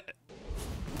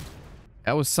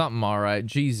 That was something, all right.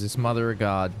 Jesus, mother of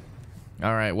God.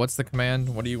 All right, what's the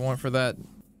command? What do you want for that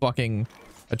fucking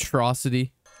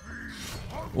atrocity?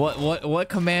 What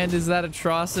command is that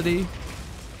atrocity?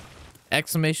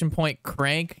 Exclamation point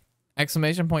crank?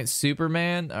 Exclamation point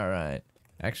Superman? All right.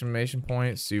 Exclamation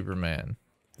point Superman.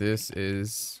 This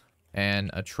is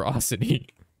an atrocity.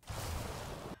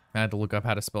 I had to look up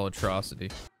how to spell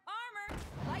atrocity. Armor.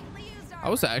 Lightly used armor. I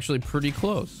was actually pretty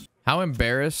close. How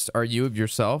embarrassed are you of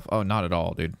yourself? Oh, not at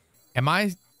all, dude. Am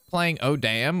I playing Oh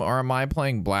Damn or am I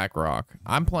playing Blackrock?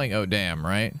 I'm playing Oh Damn,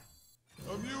 right?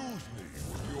 Amuse me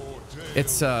with your tale.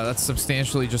 It's that's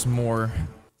substantially just more.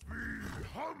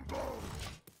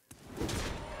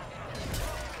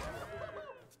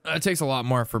 It takes a lot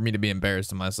more for me to be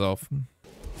embarrassed of myself.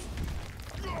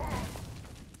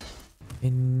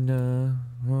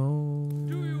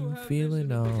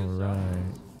 Feeling alright.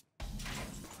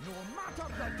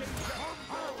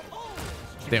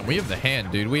 Damn, we have the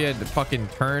hand, dude. We had the fucking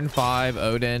turn 5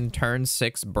 Odin, turn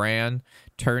 6 Bran,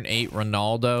 turn 8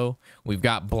 Ronaldo. We've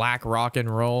got Black Rock and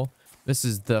Roll. This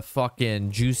is the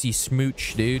fucking juicy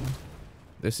smooch, dude.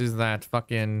 This is that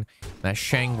fucking that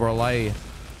Shangri-La.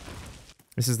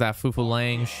 This is that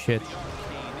foo-foo-lang shit.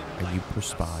 Are you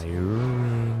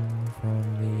perspiring from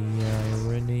the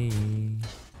irony?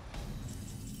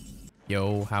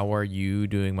 Yo, how are you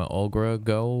doing, my Olgra?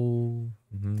 Go.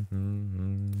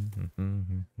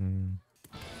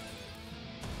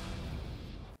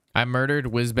 I murdered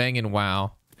Whizbang and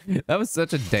WoW. That was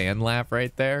such a Dan laugh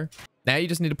right there. Now you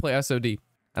just need to play SOD.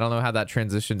 I don't know how that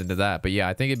transitioned into that, but yeah,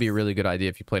 I think it'd be a really good idea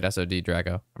if you played SOD,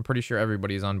 Drago. I'm pretty sure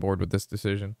everybody's on board with this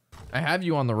decision. I have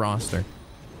you on the roster.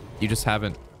 You just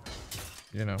haven't,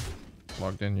 you know,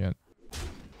 logged in yet.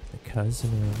 The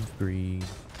cousin of greed.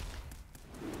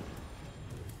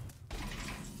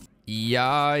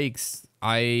 Yikes.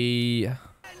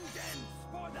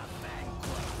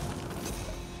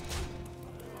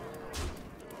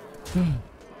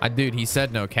 Dude, he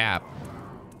said no cap.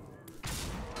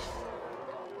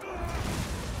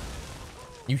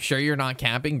 You sure you're not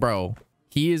capping, bro?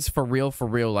 He is for real,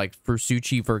 like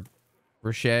Fursucci for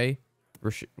Roche,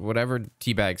 whatever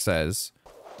Teabag says.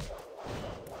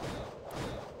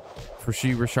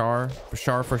 Furshi Rashar,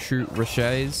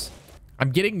 Roches.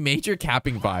 I'm getting major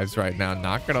capping vibes right now,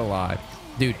 not gonna lie.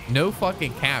 Dude, no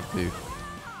fucking cap, dude.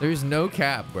 There's no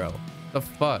cap, bro. The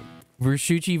fuck?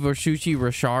 Versucci,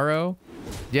 Rasharo?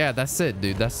 Yeah, that's it,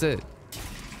 dude. That's it.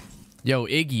 Yo,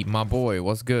 Iggy, my boy,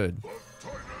 what's good?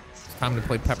 It's time to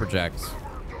play Pepper Jacks.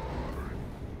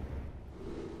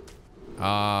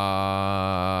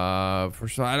 For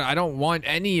sure, I don't want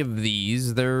any of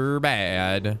these. They're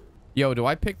bad. Yo, do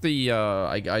I pick the,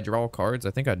 I draw cards?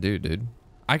 I think I do, dude.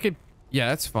 I could, yeah,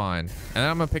 that's fine. And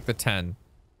I'm gonna pick the 10.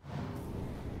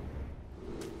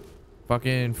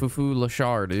 Fucking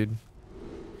cQFuLcE, dude.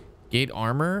 Gate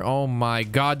armor? Oh my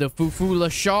god, the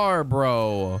cQFuLcE,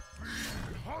 bro.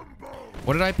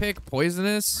 What did I pick?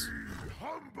 Poisonous?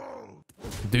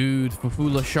 Dude,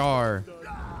 cQFuLcE.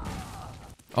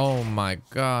 Oh my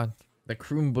god. The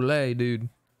creme brulee, dude.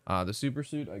 The super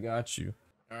suit, I got you.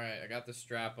 All right, I got the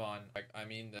strap on. I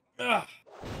mean the... Ugh.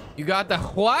 You got the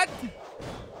what?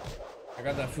 I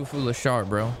got that cQFuLcE,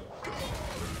 bro.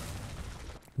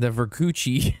 The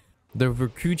Vercucci. The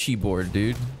Vercucci board,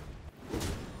 dude.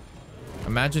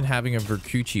 Imagine having a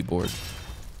Vercucci board.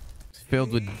 It's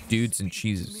filled with dudes and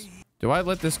cheeses. Do I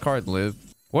let this card live?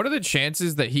 What are the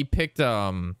chances that he picked,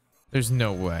 there's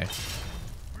no way.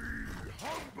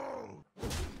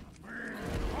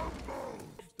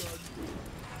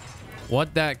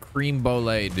 What that cream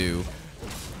brulee do?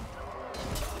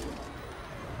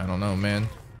 I don't know, man.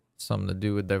 Something to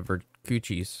do with the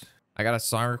Vercuccis. I got a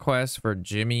song request for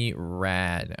Jimmy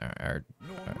Rad.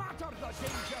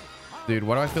 Dude,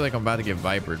 why do I feel like I'm about to get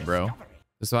vipered, bro?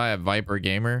 This is why I have Viper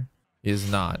Gamer? He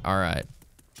is not. All right.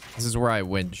 This is where I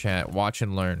win, chat. Watch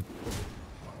and learn.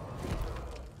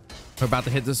 We're about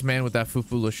to hit this man with that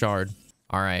cQFuLcE.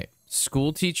 All right.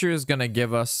 School teacher is going to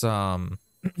give us armor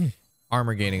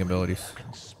gaining abilities.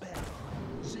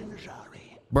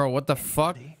 Bro, what the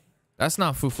fuck? That's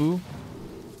not Fufu.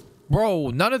 Bro,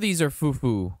 none of these are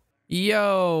Fufu.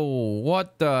 Yo,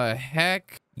 what the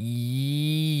heck?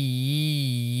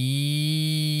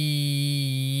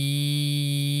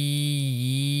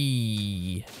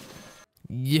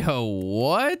 Yo,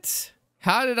 what?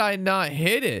 How did I not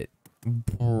hit it?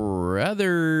 Brother.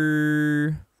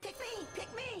 Pick me,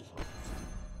 pick me.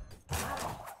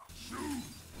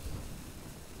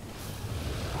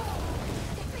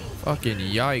 Fucking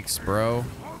yikes, bro.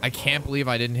 I can't believe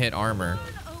I didn't hit armor.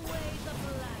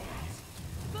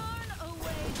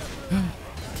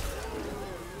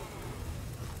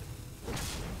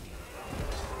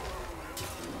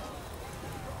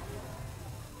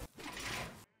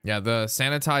 Yeah, the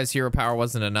sanitized hero power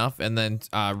wasn't enough, and then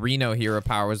Reno hero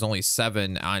power was only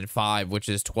 7 on 5, which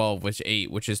is 12, which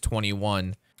 8, which is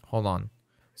 21. Hold on.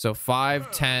 So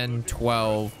 5, 10,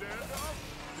 12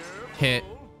 hit,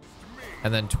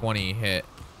 and then 20 hit.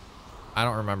 I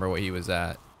don't remember what he was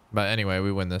at. But anyway,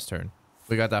 we win this turn.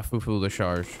 We got that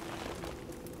cQFuLcE.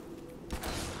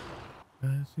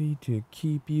 I need to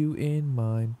keep you in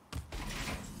mind.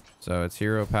 So it's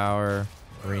hero power,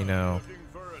 Reno.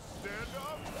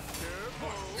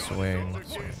 Swing.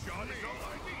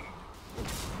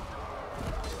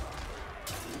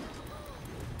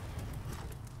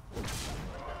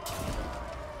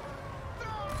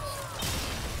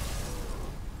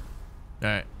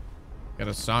 Alright. Got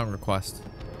a song request.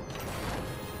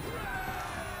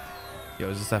 Yo,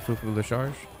 is this that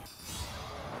cQFuLcE?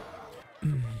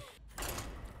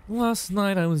 Last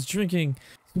night I was drinking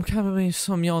some Cabernet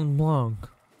Sauvignon Blanc.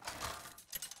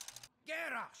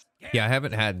 Yeah, I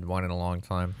haven't had one in a long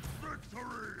time.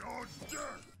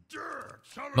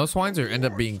 Most wines end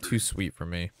up being too sweet for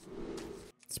me.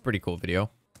 It's a pretty cool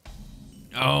video.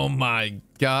 Oh my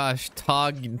gosh,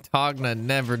 Togna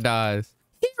never dies.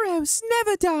 Heroes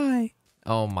never die.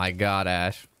 Oh my god,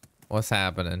 Ash. What's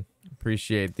happening?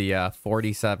 Appreciate the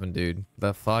 47, dude.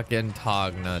 The fucking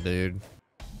Togna, dude.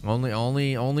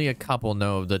 Only a couple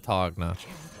know of the Togna.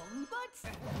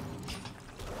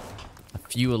 A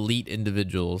few elite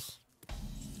individuals.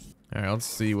 All right, let's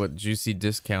see what juicy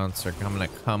discounts are gonna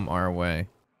come our way.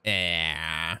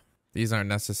 Yeah, these aren't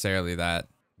necessarily that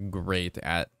great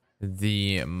at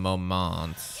the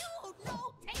moment.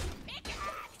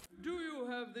 Do you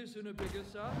have this in a bigger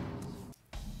size?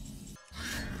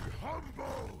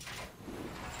 Humble.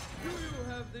 Do you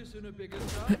have this in a bigger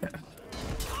size?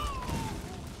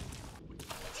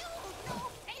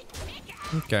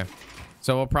 Okay,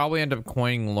 so we'll probably end up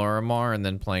coining Lorimar and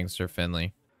then playing Sir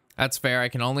Finley. That's fair. I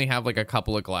can only have like a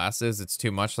couple of glasses. It's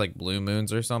too much, like Blue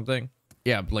Moons or something.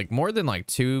 Yeah, like more than like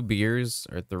 2 beers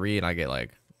or 3 and I get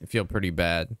like, I feel pretty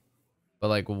bad. But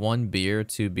like 1 beer,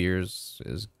 2 beers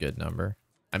is a good number.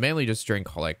 I mainly just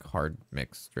drink like hard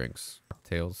mixed drinks,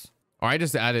 cocktails. Or I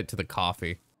just add it to the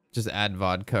coffee. Just add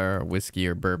vodka or whiskey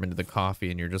or bourbon to the coffee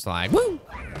and you're just like, woo,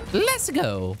 let's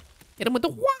go. Hit him with the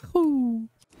wahoo.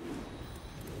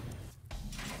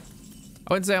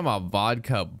 I wouldn't say I'm a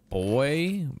vodka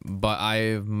boy, but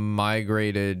I've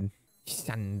migrated.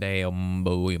 Sunday in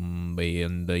the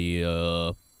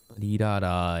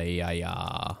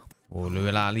all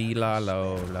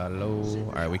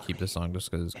right, we keep this song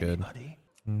just because it's good.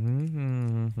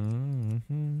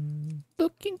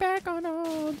 Looking back on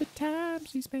all the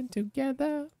times we spent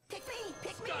together. Pick me,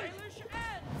 pick me. Stylish and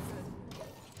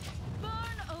Burn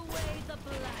away the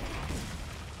blood.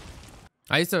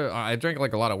 I drank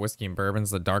like a lot of whiskey and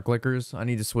bourbons, the dark liquors. I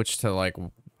need to switch to like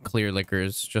clear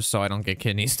liquors just so I don't get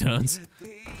kidney stones.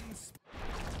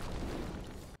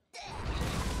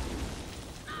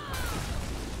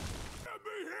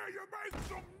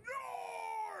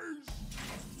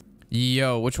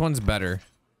 Yo, which one's better?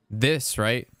 This,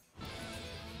 right?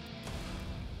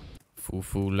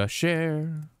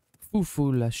 cQFuLcE.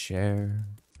 cQFuLcE.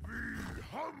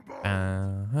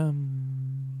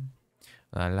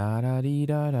 La la da dee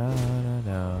da da da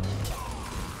da.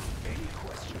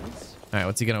 Alright,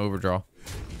 what's he gonna overdraw?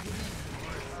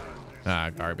 Ah,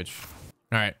 garbage.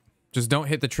 Alright. Just don't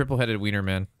hit the triple-headed wiener,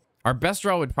 man. Our best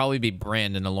draw would probably be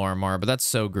Brand and a Lorimar, but that's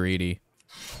so greedy.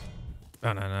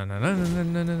 No, no, no, no, no, no,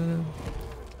 no, no, no.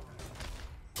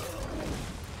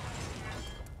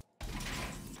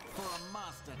 For a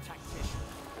master tactician,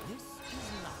 this is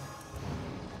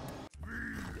nothing. Be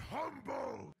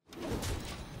humble.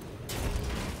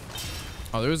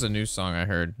 Oh, there was a new song I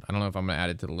heard. I don't know if I'm gonna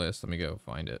add it to the list. Let me go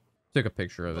find it. Took a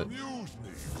picture of it. Amuse me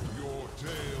with your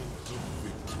tales of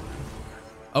victory.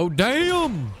 Oh,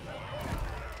 damn!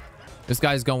 This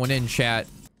guy's going in, chat.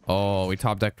 Oh, we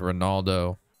top decked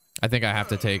Ronaldo. I think I have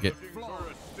to take it.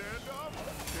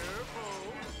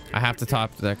 I have to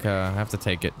top deck. I have to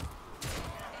take it.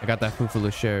 I got that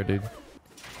cQFuLcE, dude.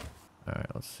 All right,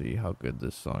 let's see how good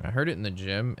this song. I heard it in the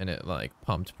gym and it like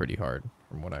pumped pretty hard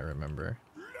from what I remember.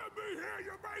 Let me hear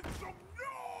you make some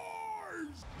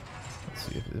noise. Let's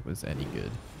see if it was any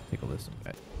good. Take a listen.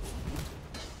 Okay.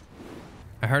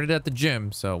 I heard it at the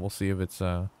gym, so we'll see if it's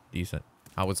decent.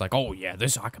 I was like, oh yeah,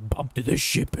 I can bump to this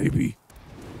shit, baby.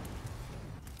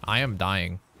 I am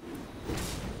dying.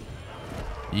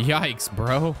 Yikes,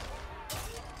 bro.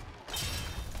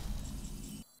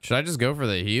 Should I just go for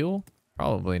the heal?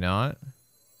 Probably not.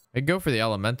 I'd go for the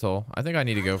elemental. I think I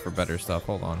need to go for better stuff.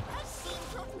 Hold on.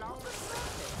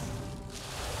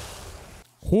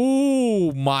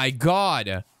 Oh my god.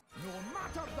 No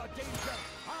matter the danger,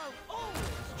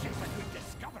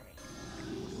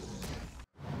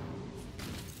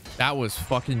 That was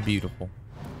fucking beautiful.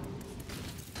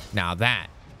 Now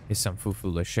that is some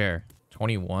cQFuLcE.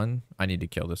 21. I need to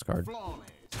kill this card.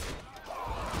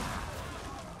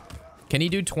 Can he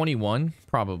do 21?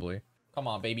 Probably. Come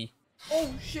on, baby.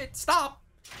 Oh shit! Stop!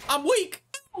 I'm weak.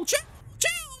 Oh, chill.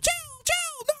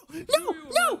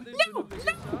 No.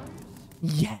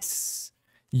 Yes.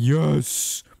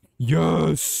 Yes.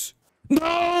 Yes.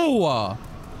 No.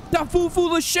 The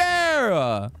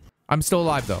cQFuLcE. I'm still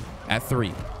alive though. At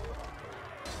 3.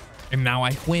 And now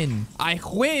I win. I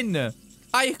win.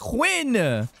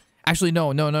 Actually, no.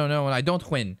 I don't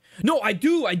win. No, I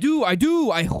do.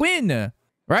 I win.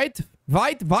 Right?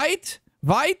 Vite.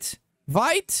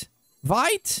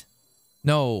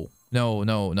 No.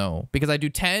 Because I do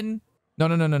 10.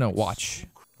 No. Watch.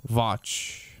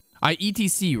 I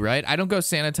ETC, right? I don't go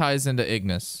sanitize into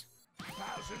Ignis.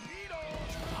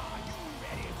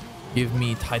 Give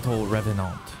me title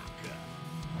Revenant.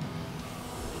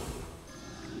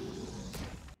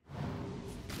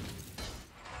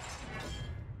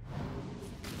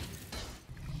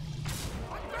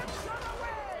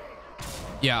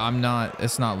 Yeah, I'm not.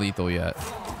 It's not lethal yet.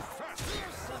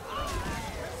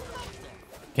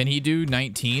 Can he do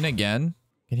 19 again?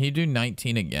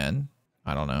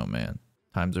 I don't know, man.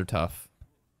 Times are tough.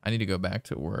 I need to go back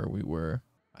to where we were.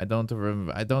 I don't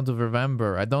remember.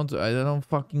 I don't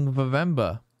fucking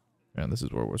remember. Man, this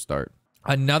is where we'll start.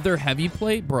 Another heavy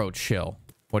plate? Bro, chill.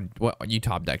 What you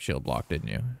top deck shield block, didn't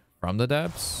you? From the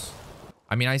depths?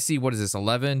 I mean, I see, what is this?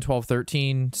 11, 12,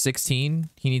 13, 16?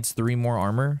 He needs 3 more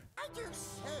armor.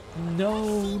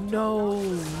 No.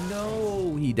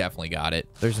 He definitely got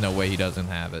it. There's no way he doesn't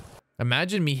have it.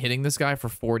 Imagine me hitting this guy for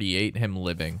 48, him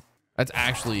living. That's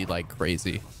actually like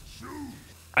crazy.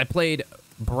 I played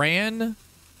Bran,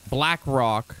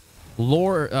 Blackrock,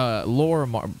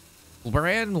 Lorimar,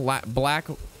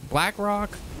 Blackrock,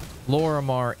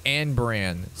 Lorimar, and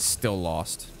Bran. Still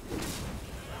lost.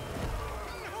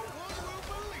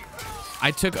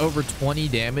 I took over 20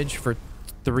 damage for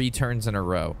 3 turns in a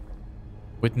row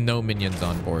with no minions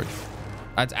on board.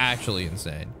 That's actually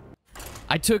insane.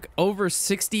 I took over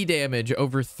 60 damage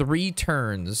over 3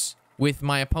 turns with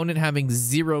my opponent having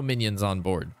 0 minions on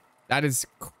board. That is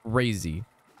crazy.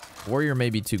 Warrior may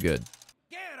be too good.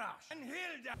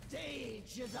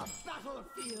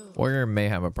 Warrior may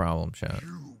have a problem, chat.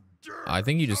 I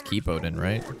think you just keep Odin,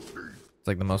 right? It's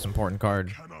like the most important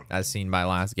card as seen by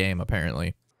last game,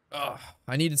 apparently. Ugh,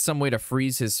 I needed some way to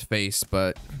freeze his face,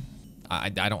 but I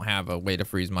don't have a way to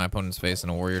freeze my opponent's face in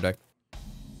a warrior deck.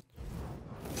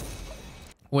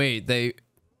 Wait,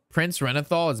 Prince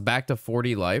Renathal is back to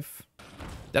 40 life?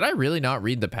 Did I really not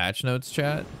read the patch notes,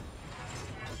 chat?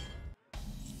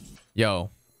 Yo,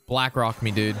 Blackrock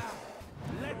me, dude.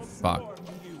 Fuck.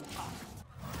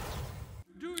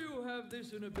 Do you have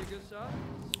this in a bigger size?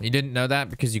 You didn't know that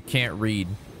because you can't read.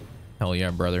 Hell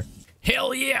yeah, brother.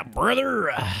 Hell yeah,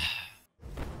 brother.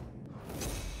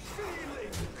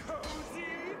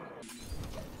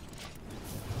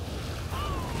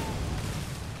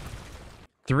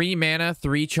 3 mana,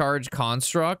 3 charge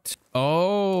construct.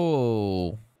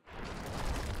 Oh,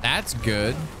 that's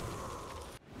good.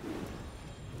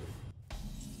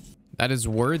 That is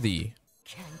worthy.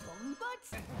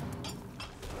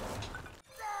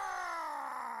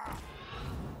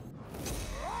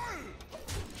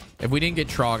 If we didn't get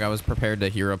Trog, I was prepared to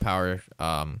hero power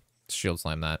shield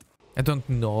slam that. I don't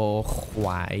know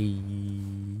why.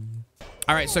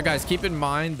 All right, so guys, keep in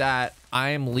mind that I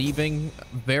am leaving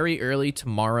very early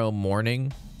tomorrow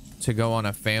morning to go on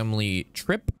a family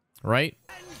trip, right?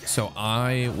 So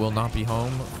I will not be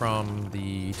home from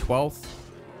the 12th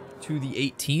to the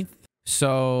 18th.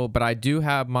 So, but I do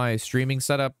have my streaming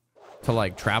set up to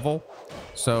like travel.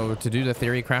 So to do the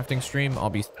theory crafting stream, I'll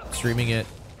be streaming it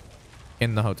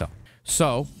in the hotel.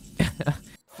 So,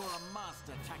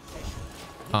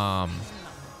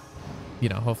 you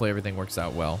know, hopefully everything works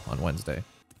out well on Wednesday.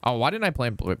 Oh, why didn't I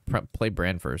play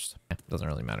Bran first? Doesn't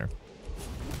really matter.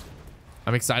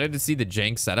 I'm excited to see the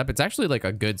jank setup. It's actually like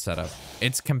a good setup.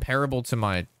 It's comparable to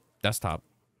my desktop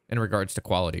in regards to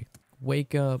quality.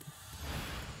 Wake up.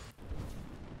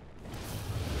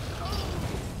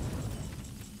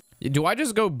 Do I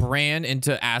just go Bran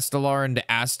into Astalar into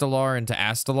Astalar into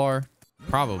Astalar?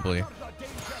 Probably.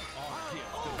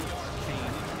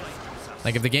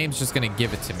 Like if the game's just gonna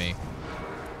give it to me.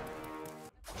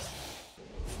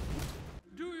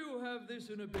 Do you have this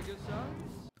in a bigger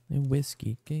size? And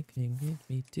whiskey can get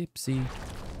me tipsy.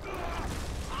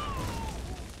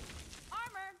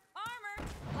 Armor!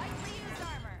 Lightly used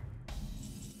armor.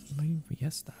 My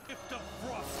fiesta.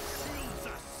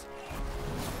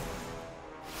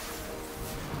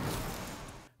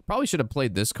 Probably should have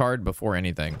played this card before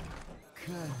anything.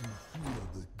 Can you feel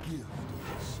the gift of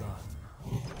the sun?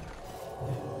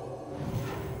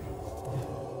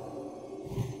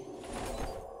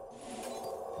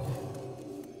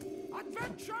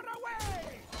 Adventure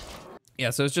away! Yeah,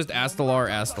 so it's just Astalar,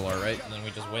 right? And then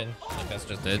we just win. Like, that's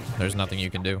just it. There's nothing you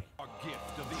can do.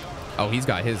 Oh, he's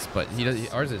got his, but he does.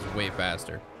 Ours is way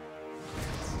faster.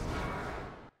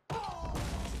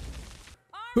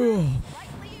 Armor.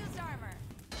 Lightly used armor.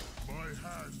 My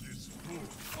hand is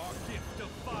full. Our gift of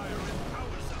fire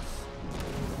empowers us.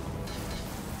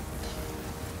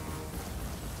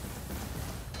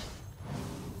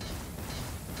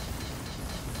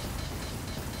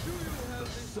 Do you have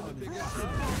this in a bigger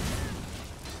size?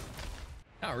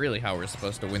 Not really how we're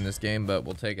supposed to win this game, but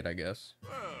we'll take it, I guess.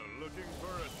 Well, looking for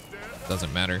a stand-up?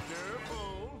 Doesn't matter.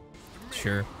 Careful.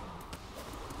 Sure.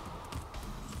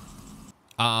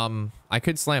 I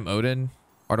could slam Odin,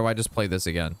 or do I just play this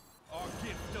again? Our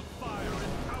gift of fire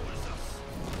empowers us.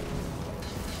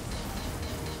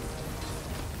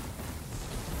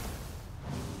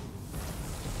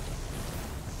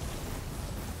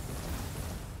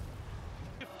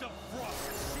 Gift of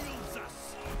frost shields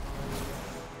us.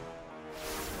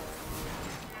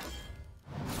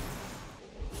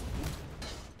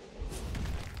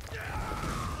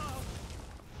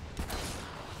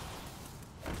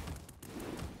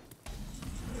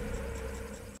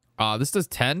 This does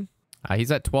 10.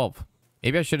 He's at 12.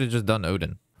 Maybe I should have just done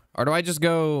Odin. Or do I just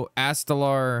go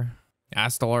Astalar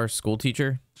school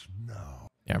teacher? No.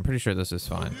 Yeah, I'm pretty sure this is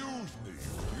fine. Your tales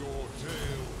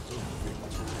of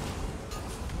victory.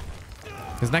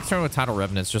 Because next turn with Tidal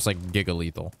Revenant's just like Giga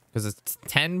Lethal. Because it's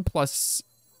 10 plus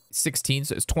 16,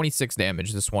 so it's 26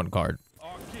 damage, this one card.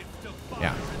 Our gift of fire.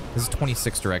 Yeah, this is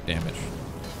 26 direct damage.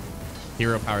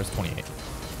 Hero power is 28.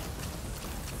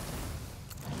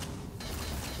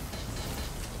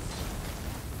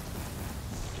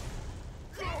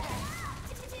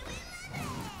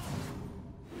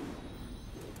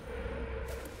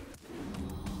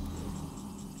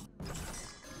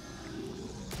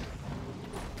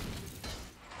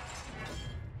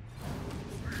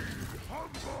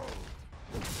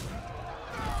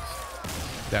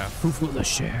 Yeah,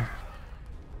 cQFuLcE. I'm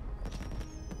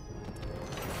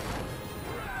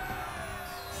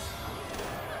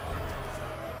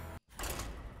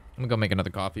gonna go make another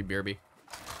coffee, BRB.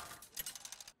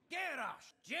 You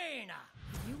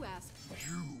asked.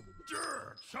 You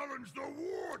dare challenge the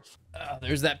wards.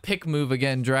 There's that pick move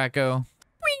again, Draco.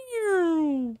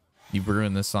 You've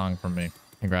ruined this song for me.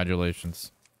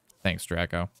 Congratulations. Thanks,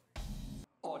 Draco.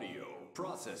 Audio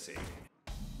processing.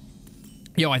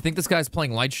 Yo, I think this guy's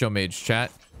playing Light Show Mage,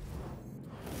 chat.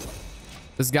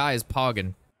 This guy is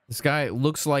pogging. This guy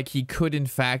looks like he could, in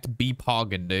fact, be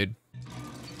pogging, dude.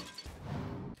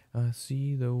 I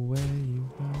see the way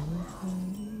you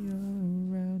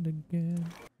around again.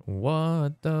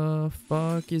 What the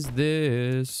fuck is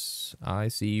this? I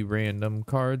see random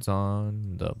cards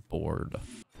on the board.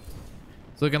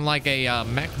 It's looking like a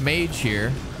mech mage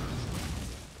here.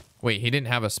 Wait, he didn't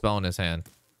have a spell in his hand.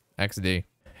 XD.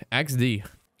 XD.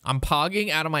 I'm pogging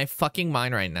out of my fucking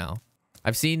mind right now.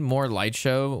 I've seen more Light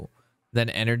Show than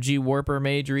Energy Warper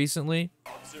Mage recently.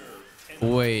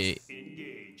 Wait.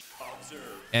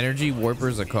 Energy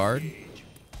Warper's a card?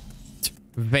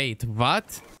 Wait,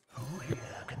 what? Who here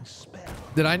can spell?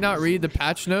 Did I not read the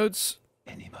patch notes?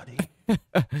 Anybody? Pick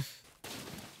me.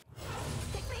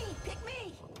 Pick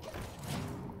me.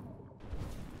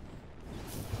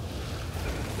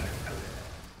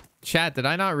 Chat, did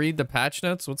I not read the patch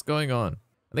notes? What's going on?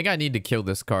 I think I need to kill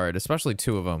this card, especially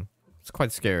two of them. It's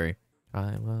quite scary.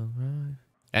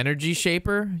 Energy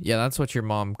Shaper? Yeah, that's what your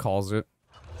mom calls it.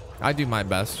 I do my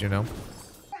best, you know. These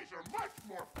are much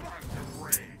more fun to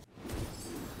raid.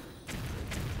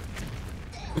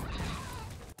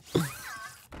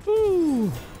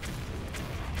 Ooh.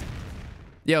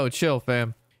 Yo, chill,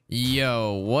 fam.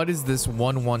 Yo, what is this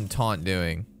 1/1 taunt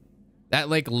doing? That,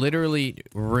 like, literally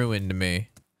ruined me.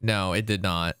 No, it did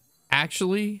not.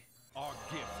 Actually, Our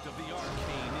gift of the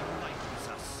arcane enlightens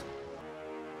us.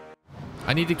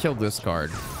 I need to kill this card.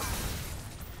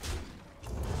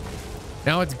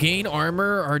 Now it's gain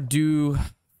armor or do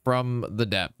from the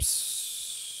depths.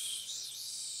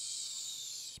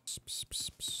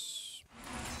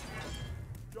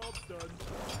 Job done.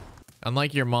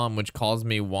 Unlike your mom, which calls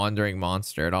me wandering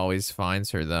monster, it always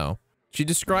finds her, though. She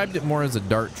described it more as a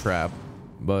dart trap,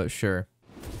 but sure.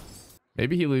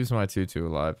 Maybe he leaves my tutu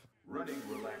alive. Running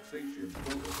relaxation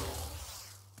protocol.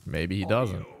 Maybe he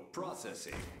doesn't. Audio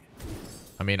processing.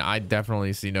 I mean, I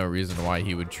definitely see no reason why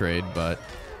he would trade, but...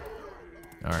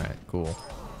 Alright, cool.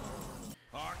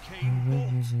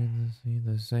 See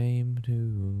the same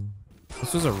too.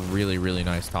 This was a really, really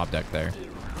nice top deck there.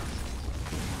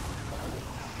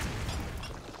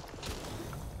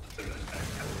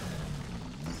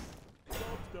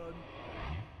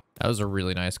 That was a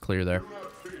really nice clear there.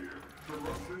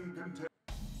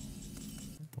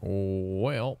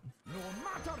 Well,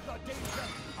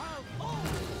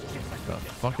 the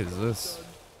fuck is this?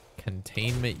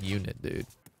 Containment unit, dude.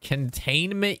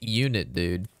 Containment unit,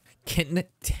 dude.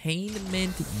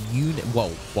 Containment unit.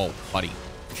 Whoa, buddy.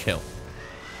 Chill.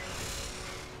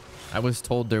 I was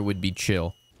told there would be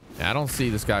chill. I don't see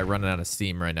this guy running out of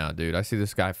steam right now, dude. I see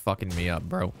this guy fucking me up,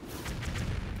 bro.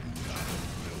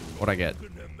 What'd I get?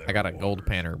 I got a gold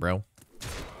panner, bro.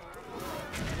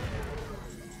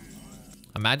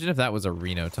 Imagine if that was a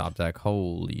Reno top deck.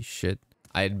 Holy shit.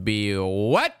 I'd be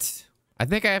what? I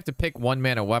think I have to pick 1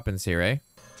 mana weapons here, eh?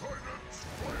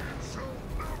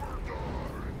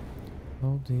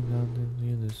 Holding on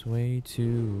to this way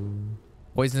too.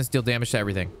 Poisonous, deal damage to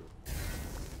everything.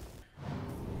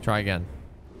 Try again.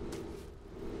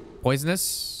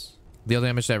 Poisonous, deal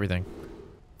damage to everything.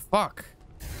 Fuck.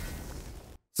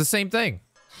 It's the same thing.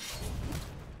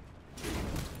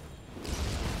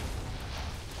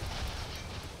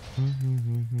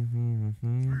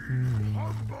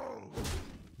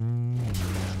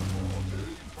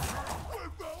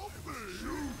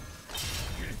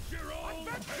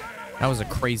 That was a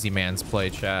crazy man's play,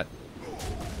 chat.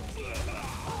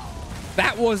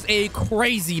 That was a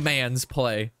crazy man's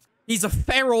play. He's a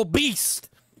feral beast.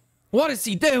 What is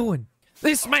he doing?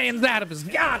 This man's out of his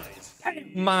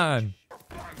goddamn mind.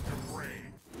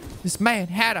 This man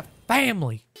had a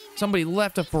family. Somebody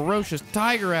left a ferocious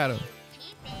tiger at him.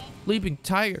 Leaping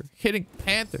tiger, hitting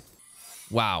panther.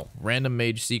 Wow, random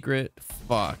mage secret?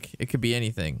 Fuck, it could be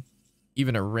anything.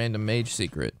 Even a random mage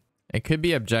secret. It could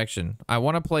be objection. I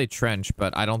want to play trench,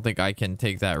 but I don't think I can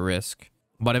take that risk.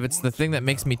 But if it's the thing that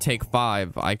makes me take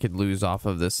 5, I could lose off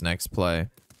of this next play.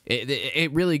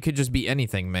 It really could just be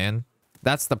anything, man.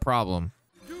 That's the problem.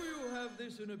 Do you have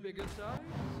this in a bigger size?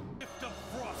 If the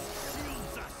frost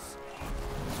shields us.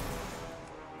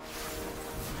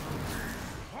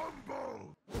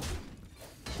 Humble.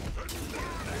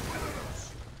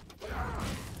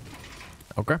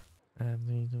 Okay.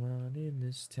 Everyone in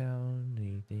this town,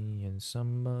 Nathan and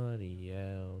somebody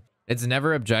else. It's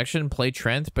never objection. Play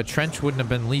Trench, but Trench wouldn't have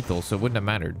been lethal, so it wouldn't have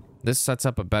mattered. This sets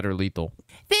up a better lethal.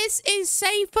 This is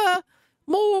safer,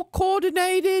 more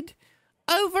coordinated,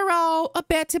 overall a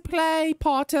better play,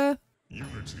 Potter.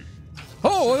 Unity.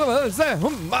 Oh, what is that?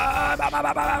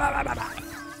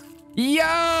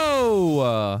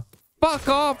 Yo! Fuck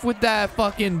off with that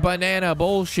fucking banana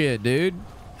bullshit, dude.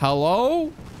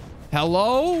 Hello?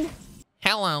 Hello?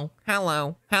 Hello,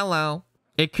 hello, hello.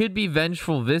 It could be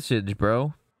Vengeful Visage,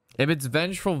 bro. If it's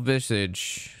Vengeful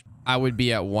Visage, I would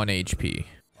be at 1 HP.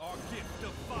 Our gift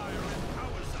of fire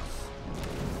empowers us.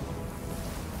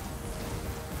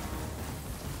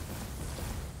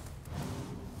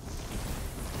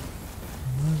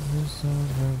 Was this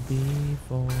ever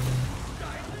before?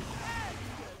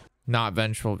 Not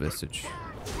Vengeful Visage.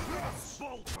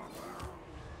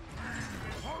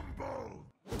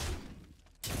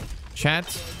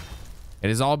 Chat, it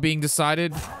is all being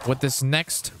decided what this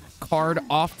next card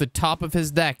off the top of his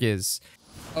deck is.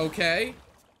 Okay,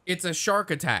 it's a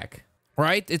shark attack,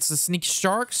 right? It's the sneaky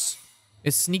sharks.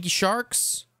 It's sneaky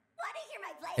sharks.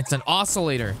 It's an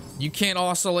oscillator. You can't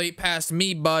oscillate past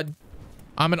me, bud.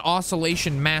 I'm an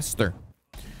oscillation master.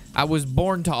 I was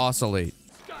born to oscillate.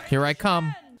 Here I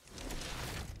come.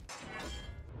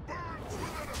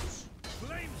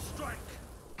 Flame strike.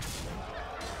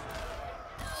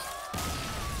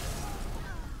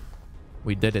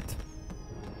 We did it.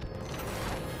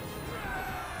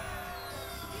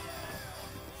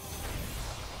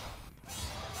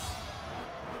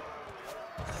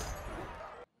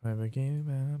 Never give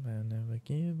up, I never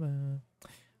give up.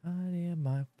 What am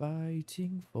I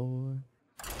fighting for?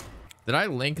 Did I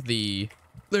link the...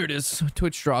 There it is.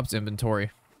 Twitch drops inventory.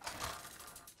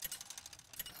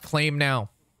 Claim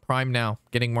now. Prime now.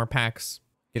 Getting more packs.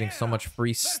 Getting so much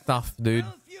free stuff, dude.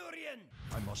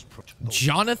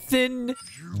 Jonathan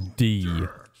D.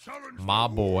 My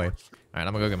boy. All right,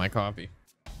 I'm gonna go get my coffee.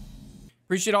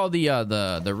 Appreciate all the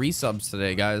resubs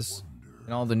today, guys,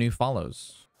 and all the new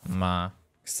follows. I'm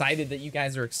excited that you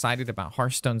guys are excited about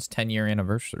Hearthstone's 10-year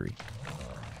anniversary.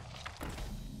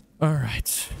 All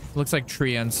right, looks like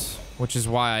Treants, which is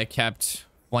why I kept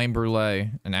Flame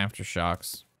Brulee and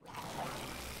Aftershocks.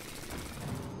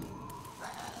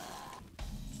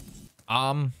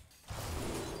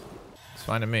 It's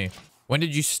fine to me. When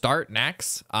did you start,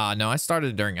 Nax? No, I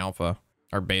started during alpha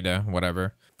or beta,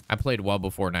 whatever. I played well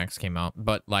before Next came out,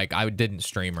 but like I didn't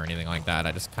stream or anything like that.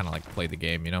 I just kind of like played the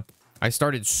game, you know? I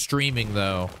started streaming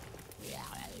though,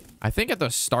 I think at the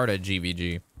start of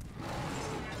GVG.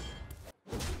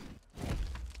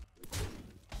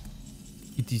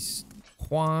 It is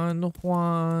Juan.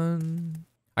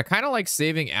 I kind of like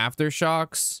saving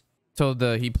Aftershocks till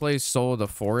he plays Soul of the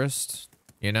Forest,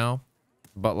 you know?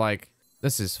 But like,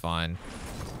 this is fine.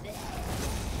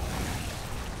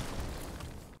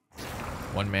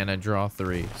 1 mana, draw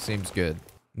 3. Seems good.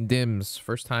 Dims,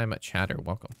 first time at Chatter.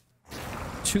 Welcome.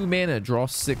 2 mana, draw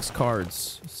 6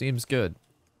 cards. Seems good.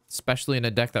 Especially in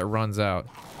a deck that runs out.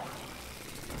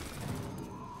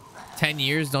 10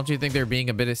 years, don't you think they're being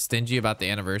a bit stingy about the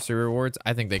anniversary rewards?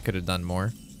 I think they could have done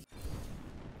more.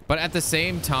 But at the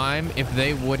same time, if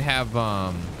they would have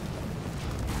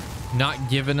not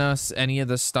given us any of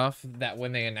the stuff that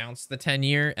when they announced the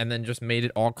 10-year and then just made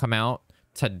it all come out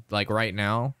to like right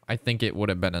now, I think it would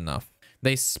have been enough.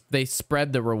 They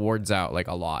spread the rewards out like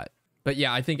a lot. But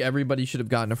yeah, I think everybody should have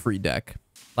gotten a free deck.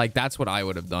 Like that's what I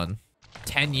would have done.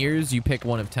 10 years, you pick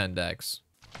one of 10 decks.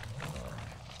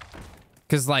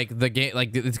 Because like the game,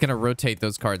 like it's gonna rotate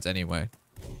those cards anyway.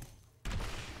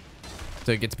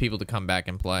 So it gets people to come back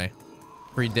and play.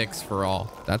 Free dicks for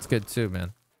all. That's good too,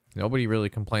 man. Nobody really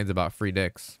complains about free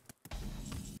dicks.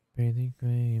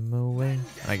 Away.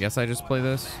 I guess I just play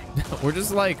this. We're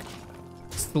just like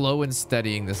slow and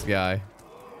steadying this guy.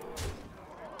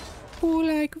 Ooh,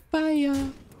 like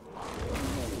fire.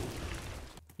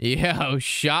 Yo,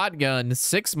 shotgun.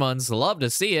 6 months. Love to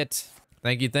see it.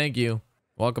 Thank you, thank you.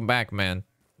 Welcome back, man.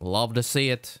 Love to see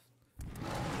it.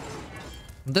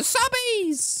 The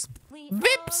subbies!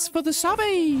 Vips for the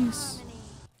subbies!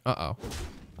 Uh-oh.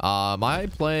 Am I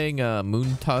playing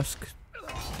Moon Tusk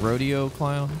Rodeo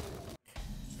Clown?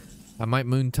 I might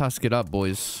Moon Tusk it up,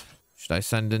 boys. Should I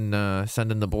send in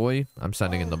the boy? I'm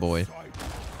sending in the boy.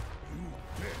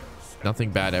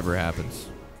 Nothing bad ever happens.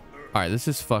 Alright, this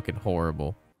is fucking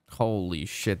horrible. Holy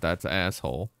shit, that's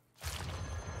asshole.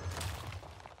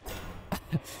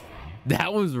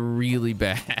 That was really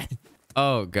bad.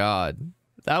 Oh god.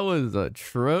 That was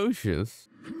atrocious.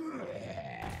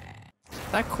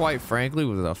 That quite frankly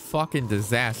was a fucking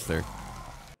disaster.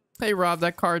 Hey Rob,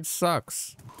 that card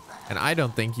sucks. And I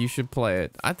don't think you should play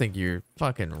it. I think you're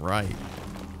fucking right.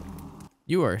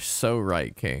 You are so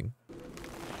right, King.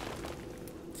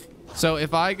 So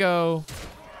if I go...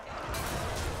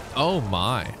 Oh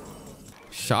my.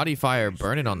 Shoddy fire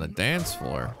burning on the dance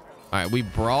floor. Alright, we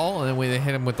brawl and then we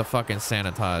hit him with the fucking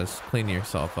sanitize. Clean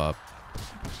yourself up.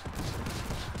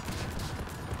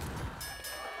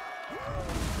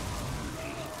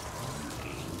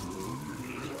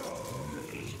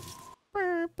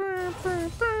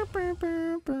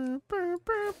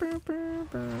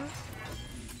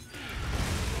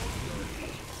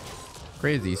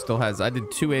 Crazy, he still has... I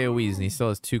did 2 AoEs and he still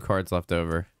has 2 cards left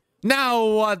over. Now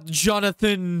what,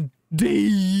 Jonathan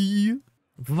D?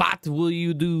 What will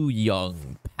you do,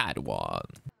 young Padawan?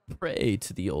 Pray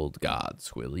to the old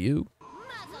gods, will you?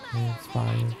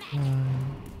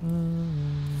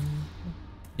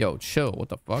 Yo, chill. What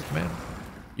the fuck, man?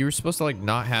 You were supposed to, like,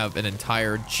 not have an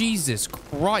entire... Jesus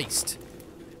Christ!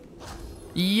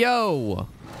 Yo!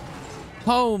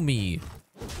 Homie!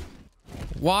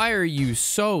 Why are you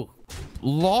so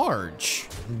large?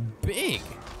 Big?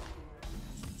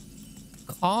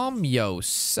 Calm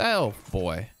yourself,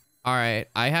 boy. Alright,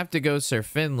 I have to go Sir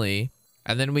Finley,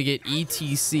 and then we get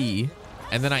ETC,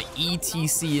 and then I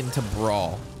ETC into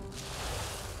Brawl.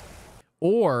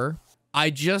 Or,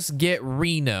 I just get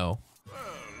Reno.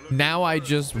 Now I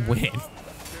just win.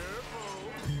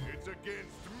 It's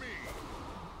against me.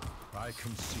 I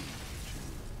concede.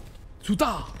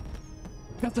 Suda!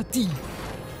 Gatati!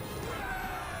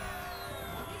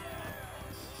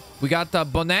 We got the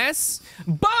Bonus.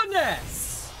 Bonus!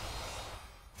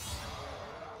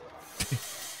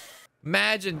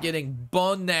 Imagine getting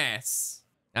bonus.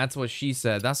 That's what she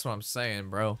said. That's what I'm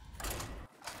saying, bro.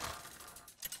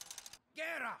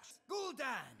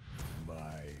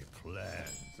 My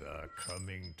plans are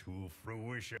coming to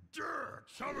fruition. Dirt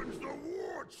summons the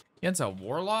warts. Against a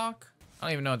warlock? I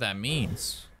don't even know what that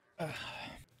means. Alright,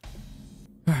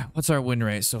 what's our win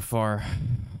rate so far?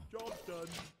 Job done.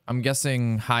 I'm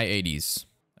guessing high 80s.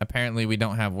 Apparently we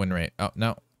don't have win rate. Oh,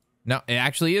 no. No, it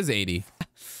actually is 80.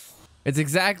 It's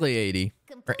exactly 80.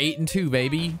 Or 8 and 2,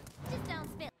 baby. Just don't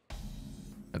spill.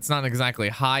 It's not exactly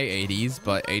high 80s,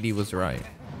 but 80 was right.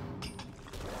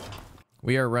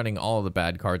 We are running all the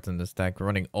bad cards in this deck. We're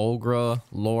running Olgra,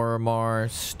 Lorimar,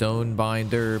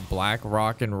 Stonebinder, Black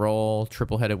Rock and Roll,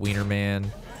 Triple-Headed Wiener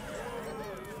Man.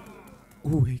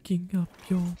 Waking up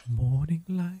your morning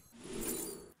light.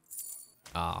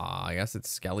 I guess it's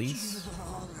Skelly's.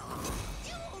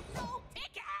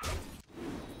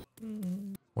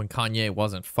 When Kanye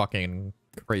wasn't fucking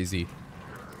crazy.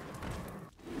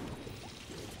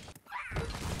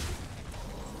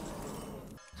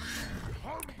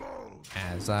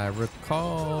 As I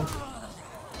recall,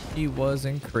 he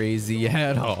wasn't crazy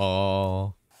at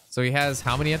all. So he has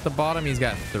how many at the bottom? He's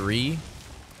got 3.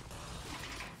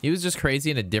 He was just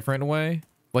crazy in a different way.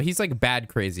 Well, he's like bad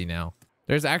crazy now.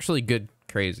 There's actually good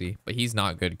crazy, but he's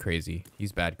not good crazy.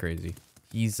 He's bad crazy.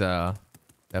 He's that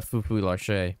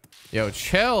cQFuLcE. Yo,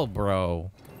 chill,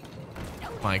 bro.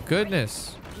 My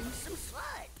goodness.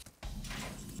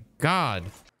 God,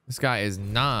 this guy is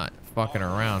not fucking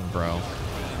around, bro.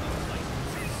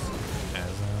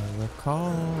 As I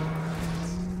recall,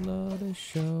 the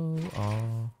show.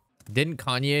 Didn't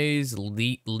Kanye's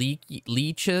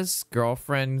Leech's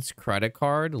girlfriend's credit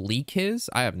card leak his?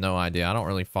 I have no idea. I don't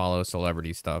really follow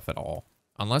celebrity stuff at all.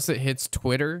 Unless it hits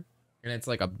Twitter and it's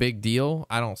like a big deal,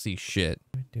 I don't see shit.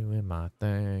 Doing my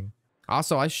thing.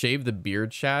 Also, I shaved the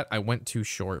beard, chat. I went too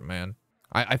short, man.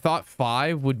 I thought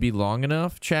 5 would be long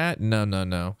enough, chat.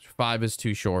 No. 5 is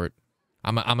too short.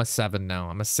 I'm a 7 now.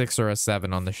 I'm a 6 or a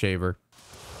 7 on the shaver.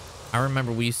 I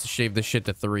remember we used to shave this shit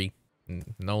to 3.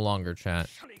 No longer, chat.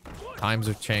 Times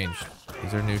have changed.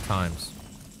 These are new times.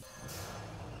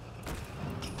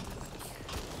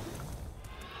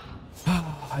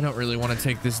 I don't really want to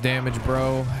take this damage,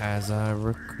 bro. As I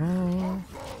recall.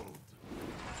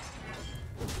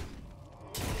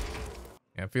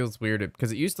 Yeah, it feels weird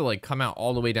because it used to like come out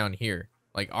all the way down here.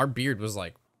 Like our beard was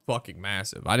like fucking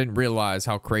massive. I didn't realize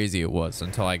how crazy it was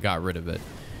until I got rid of it.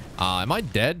 Am I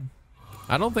dead?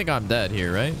 I don't think I'm dead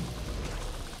here, right?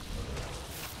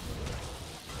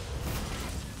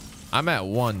 I'm at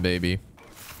 1, baby.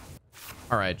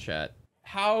 All right, chat.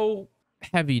 How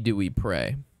heavy do we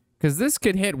pray? Because this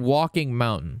could hit Walking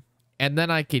Mountain, and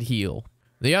then I could heal.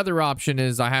 The other option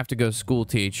is I have to go school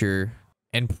teacher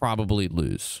and probably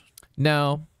lose.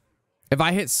 No. If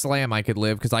I hit slam, I could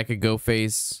live because I could go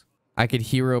face. I could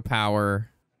hero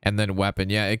power and then weapon.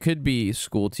 Yeah, it could be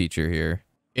school teacher here.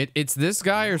 It's this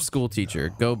guy or school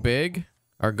teacher. Go big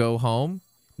or go home.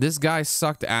 This guy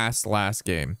sucked ass last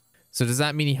game. So does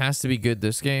that mean he has to be good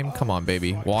this game? Come on,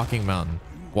 baby. Walking Mountain.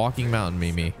 Walking Mountain,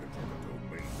 Mimi.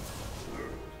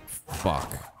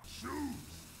 Fuck.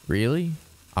 Really?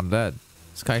 I'm dead.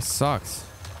 This guy sucks.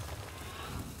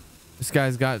 This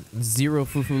guy's got 0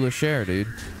 cQFuLcE, dude.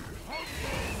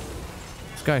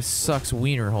 This guy sucks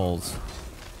wiener holes.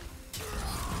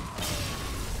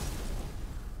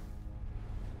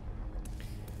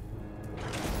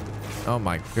 Oh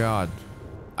my god.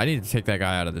 I need to take that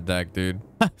guy out of the deck, dude.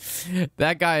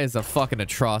 That guy is a fucking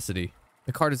atrocity.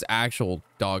 The card is actual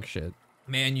dog shit.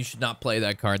 Man, you should not play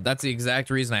that card. That's the exact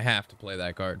reason I have to play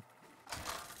that card.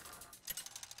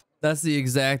 That's the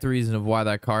exact reason of why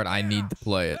that card I need to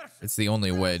play it. It's the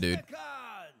only way, dude.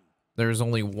 There's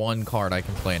only one card I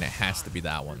can play and it has to be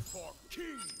that one.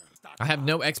 I have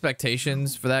no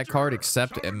expectations for that card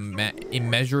except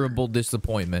immeasurable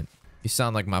disappointment. You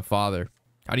sound like my father.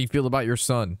 How do you feel about your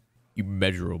son?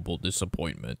 Immeasurable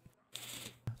disappointment.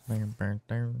 I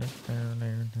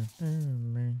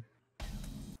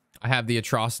have the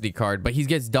atrocity card, but he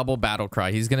gets double battle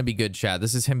cry. He's gonna be good, chat.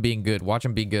 This is him being good. Watch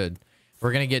him be good.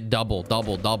 We're gonna get double.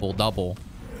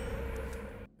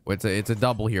 It's a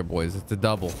double here, boys. It's a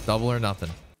double or nothing.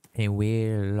 And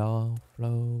we'll all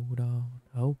float on.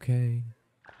 Okay.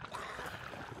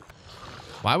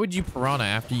 Why would you piranha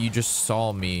after you just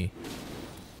saw me?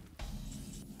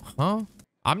 Huh?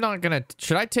 I'm not gonna...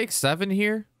 Should I take 7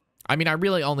 here? I mean, I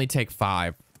really only take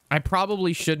 5. I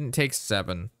probably shouldn't take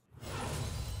 7.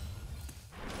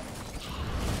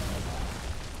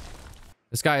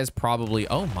 This guy is probably...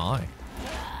 Oh my.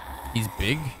 He's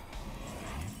big.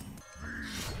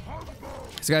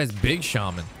 This guy's big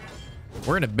shaman.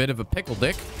 We're in a bit of a pickle,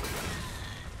 dick.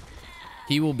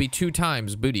 He will be 2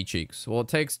 times booty cheeks. Well, it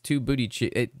takes 2 booty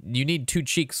cheeks. You need 2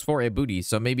 cheeks for a booty,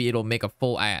 so maybe it'll make a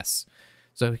full ass.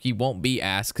 So he won't be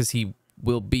ass because he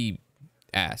will be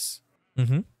ass.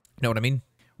 Know what I mean?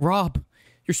 Rob,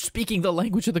 you're speaking the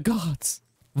language of the gods.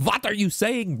 What are you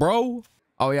saying, bro?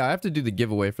 Oh yeah, I have to do the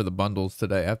giveaway for the bundles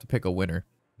today. I have to pick a winner.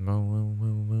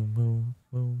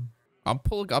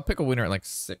 I'll pick a winner at like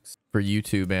 6 for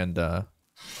YouTube and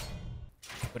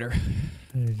Twitter.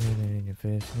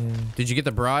 Did you get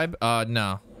the bribe?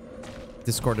 No.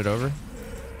 Discord it over.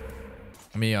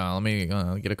 Let me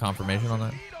get a confirmation on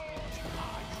that.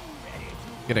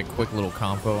 Get a quick little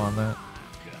compo on that.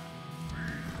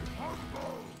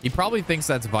 He probably thinks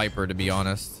that's Viper, to be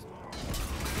honest.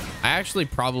 I actually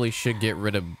probably should get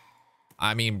rid of...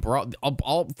 I mean, Brawl,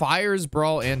 all Fires,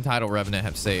 Brawl, and Title Revenant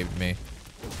have saved me.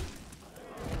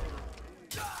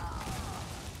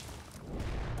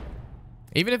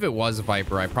 Even if it was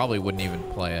Viper, I probably wouldn't even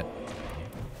play it.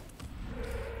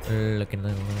 Looking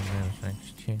little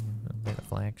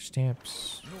flag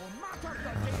steps.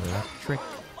 Electric.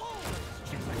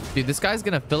 Dude, this guy's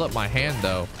gonna fill up my hand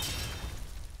though.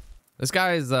 This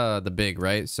guy is the big,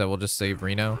 right? So we'll just save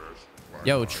Reno.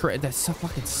 Yo, that's so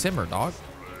fucking Simmer, dog.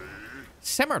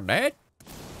 Simmer, dude.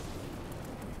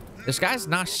 This guy's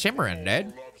not simmering,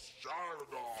 dude.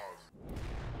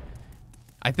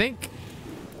 I think.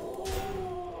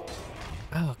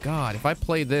 Oh god, if I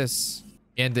play this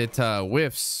and it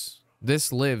whiffs,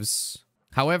 this lives.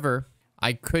 However,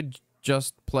 I could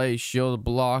just play shield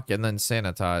block and then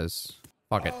sanitize.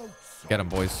 Fuck it. Get him,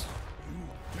 boys.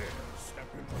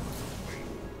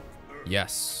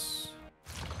 Yes.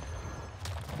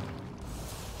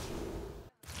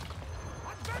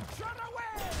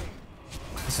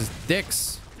 This is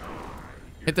dicks.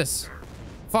 Hit this.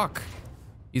 Fuck.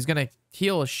 He's gonna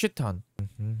heal a shit ton.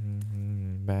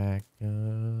 Back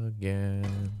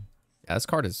again. Yeah, this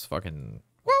card is fucking...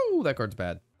 Woo, that card's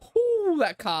bad. Woo,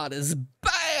 that card is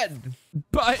bad.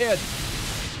 Bad.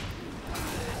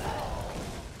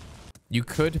 You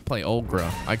could play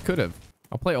Olgra. I could have.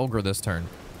 I'll play Olgra this turn.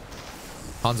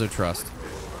 Hanzo Trust.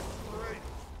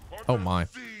 Oh my.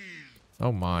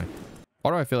 Oh my.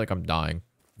 Why do I feel like I'm dying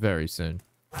very soon?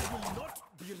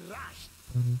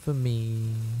 For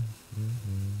me.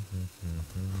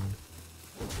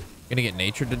 Gonna get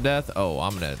natured to death? Oh,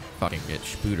 I'm gonna fucking get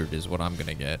spootered is what I'm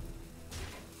gonna get.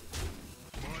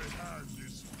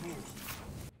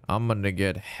 I'm gonna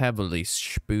get heavily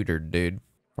spootered, dude.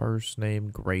 First name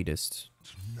greatest.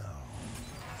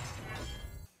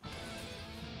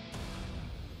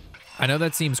 I know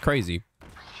that seems crazy.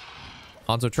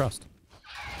 Hanzo Trust.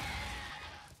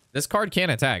 This card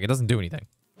can't attack. It doesn't do anything.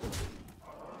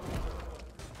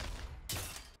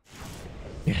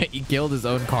 He killed his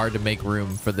own card to make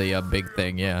room for the big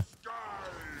thing, yeah.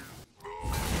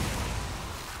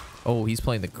 Oh, he's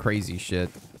playing the crazy shit.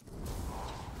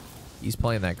 He's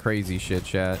playing that crazy shit,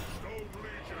 chat.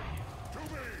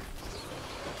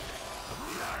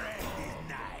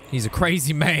 He's a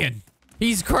crazy man.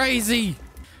 He's crazy.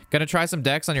 Gonna try some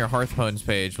decks on your Hearthstone's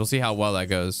page. We'll see how well that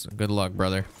goes. Good luck,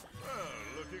 brother.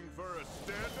 Looking for a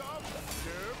stand-up?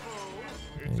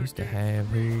 Careful. I used to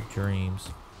have weird dreams.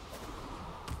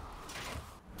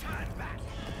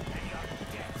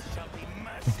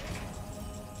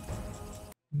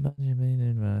 Nothing.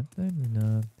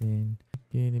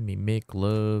 Getting me make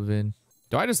loving.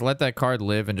 Do I just let that card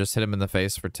live and just hit him in the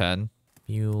face for 10?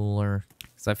 Bueller.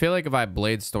 Because I feel like if I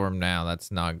Blade Storm now,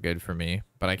 that's not good for me.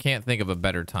 But I can't think of a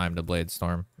better time to Blade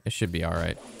Storm. It should be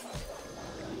alright.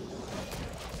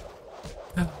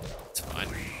 It's fine.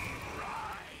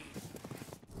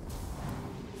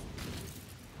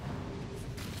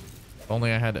 If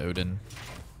only I had Odin.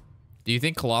 Do you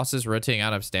think Colossus rotating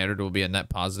out of Standard will be a net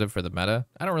positive for the meta?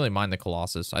 I don't really mind the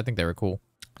Colossus. I think they were cool.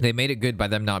 They made it good by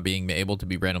them not being able to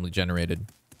be randomly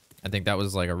generated. I think that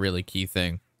was like a really key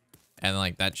thing. And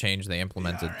like that change they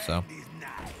implemented, so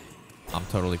I'm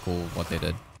totally cool with what they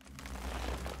did.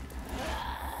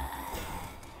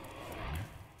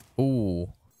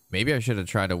 Ooh, maybe I should have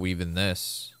tried to weave in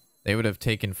this. They would have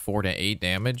taken 4 to 8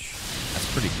 damage.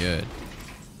 That's pretty good.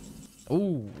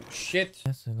 Ooh, shit.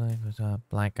 Life was up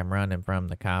like I'm running from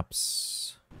the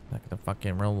cops. Like the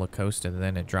fucking roller coaster,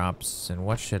 then it drops. And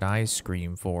what should I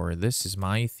scream for? This is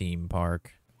my theme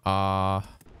park. In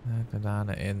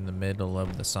the middle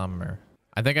of the summer.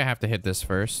 I think I have to hit this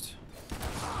first.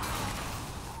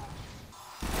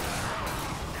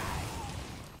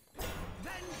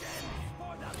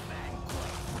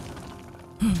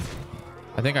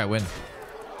 I think I win.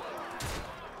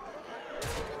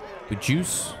 With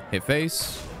juice, hit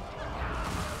face.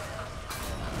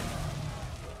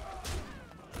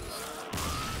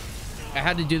 I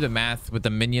had to do the math with the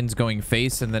minions going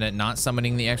face and then it not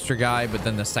summoning the extra guy, but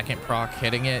then the second proc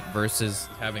hitting it versus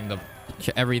having the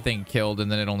everything killed and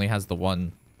then it only has the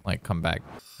one like come back.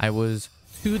 I was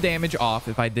 2 damage off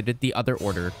if I did it the other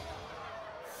order.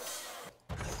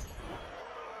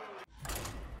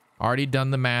 Already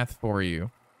done the math for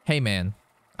you. Hey man,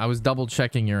 I was double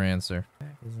checking your answer.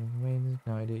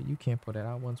 You can't put it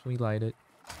out once we light it.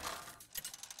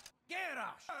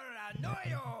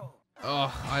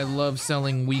 Oh, I love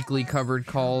selling weekly covered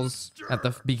calls at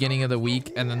the beginning of the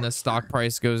week and then the stock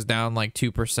price goes down like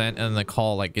 2% and then the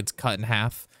call like gets cut in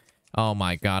half. Oh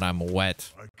my god, I'm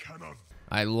wet.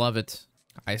 I love it.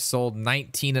 I sold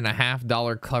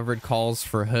 $19.50 covered calls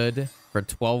for Hood for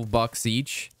 12 bucks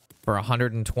each. for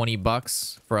 120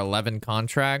 bucks for 11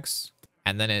 contracts.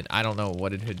 And then it, I don't know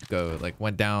what it had go, like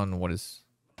went down. What is,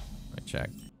 let me check.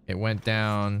 It went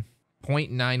down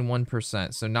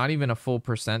 0.91%. So not even a full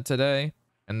percent today.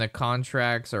 And the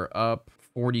contracts are up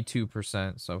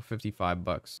 42%. So 55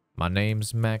 bucks. My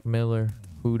name's Mac Miller.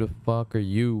 Who the fuck are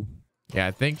you? Yeah,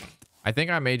 I think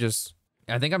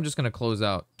I'm just going to close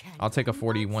out. I'll take a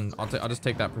 41. I'll just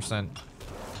take that percent.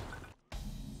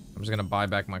 I'm just going to buy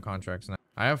back my contracts now.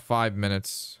 I have 5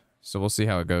 minutes. So we'll see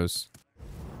how it goes.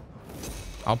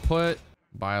 I'll put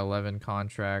buy 11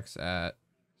 contracts at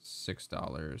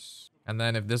 $6. And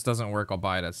then if this doesn't work, I'll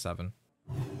buy it at 7.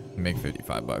 Make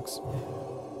 55 bucks.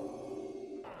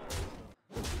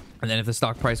 And then if the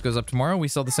stock price goes up tomorrow, we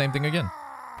sell the same thing again.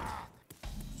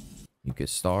 You could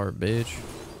star, bitch.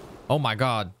 Oh my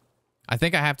god. I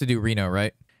think I have to do Reno,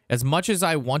 right? As much as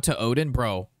I want to Odin,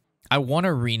 bro, I want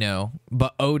a Reno,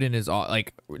 but Odin is all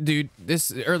like, dude,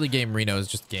 this early game Reno is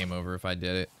just game over if I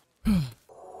did it.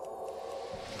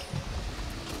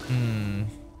 Am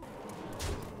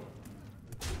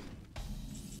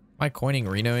I coining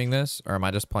Renoing this, or am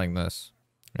I just playing this?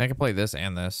 I can play this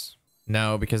and this.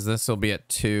 No, because this will be at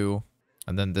 2,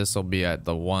 and then this will be at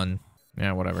the 1.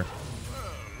 Yeah, whatever.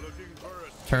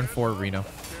 Turn 4 Reno.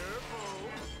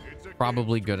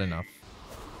 Probably good enough.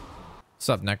 What's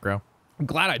up, Necro? I'm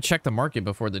glad I checked the market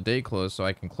before the day closed so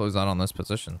I can close out on this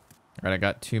position. All right, I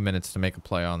got 2 minutes to make a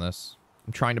play on this.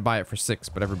 I'm trying to buy it for 6,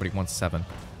 but everybody wants 7.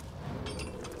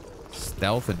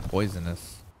 Stealth and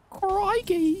poisonous.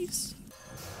 Crikey's.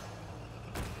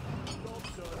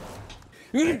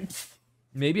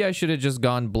 Maybe I should have just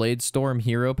gone Blade Storm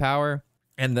hero power,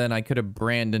 and then I could have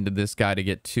brand into this guy to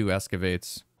get 2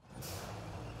 excavates.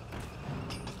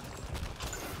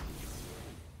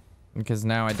 Because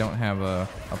now I don't have a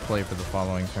play for the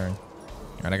following turn.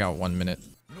 All right, I got 1 minute.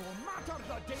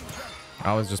 I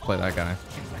always just play that guy.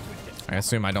 I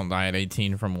assume I don't die at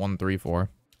 18 from 134.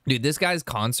 Dude, this guy's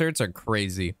concerts are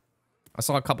crazy. I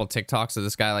saw a couple TikToks of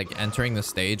this guy like entering the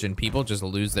stage and people just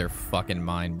lose their fucking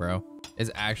mind, bro.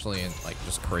 It's actually like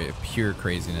just pure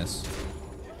craziness.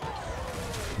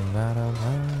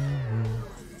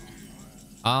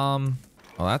 Well,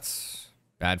 that's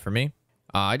bad for me.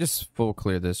 I just full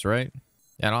clear this, right?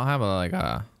 Yeah, I don't have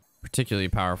a particularly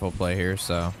powerful play here,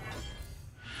 so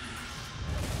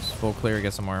just full clear,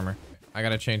 get some armor. I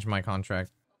gotta change my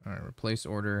contract. All right, replace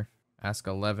order. Ask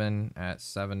 11 at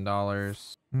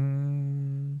 $7.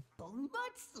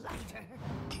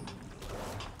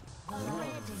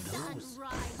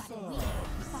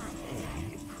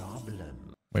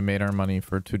 We made our money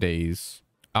for 2 days.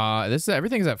 This is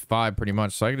everything's at 5 pretty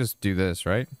much, so I can just do this,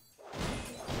 right?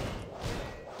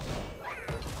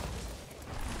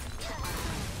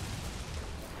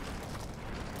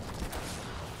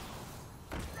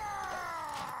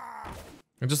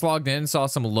 I just logged in, saw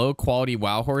some low quality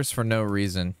WoW horse for no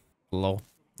reason. Low.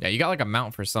 Yeah, you got like a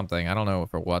mount for something. I don't know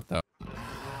for what though.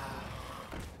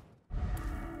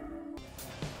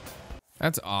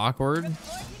 That's awkward.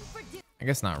 I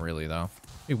guess not really though.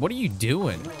 Dude, what are you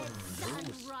doing?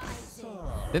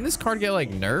 Didn't this card get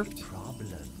like nerfed?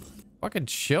 Fucking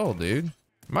chill, dude.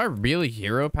 Am I really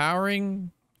hero powering?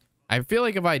 I feel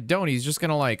like if I don't, he's just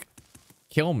gonna like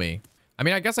kill me. I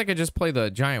mean, I guess I could just play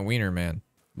the giant wiener man.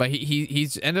 But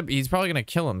he's probably gonna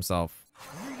kill himself.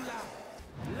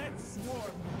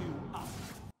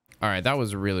 All right, that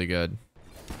was really good.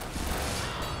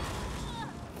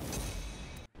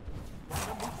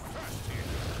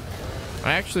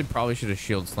 I actually probably should have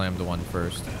shield slammed the one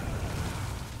first.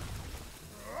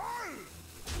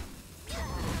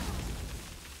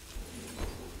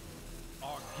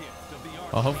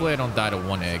 Well, hopefully I don't die to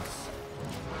 1 egg.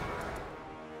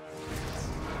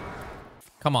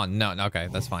 Come on, no, okay,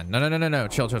 that's fine. No.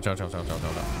 Chill.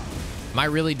 Am I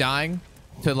really dying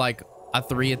to like a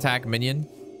 3 attack minion?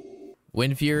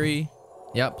 Wind Fury.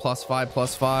 Yep,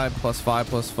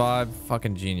 +5.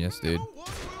 Fucking genius, dude.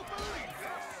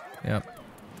 Yep.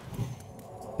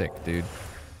 Sick, dude.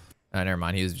 Oh, never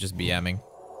mind. He was just BMing.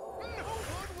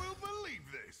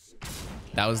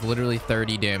 That was literally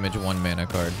 30 damage, 1 mana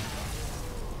card.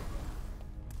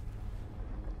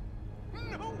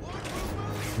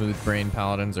 Smooth Brain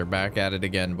Paladins are back at it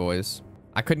again, boys.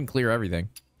 I couldn't clear everything.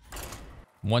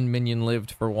 1 minion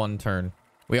lived for 1 turn.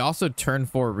 We also turn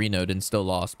 4 Reno'd and still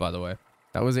lost, by the way.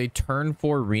 That was a turn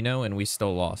 4 Reno and we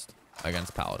still lost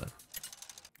against Paladin.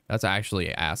 That's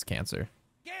actually ass cancer.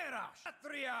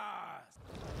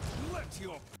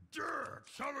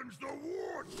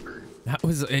 That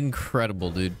was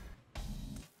incredible, dude.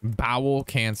 Bowel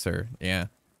cancer. Yeah.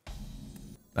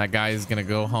 That guy is gonna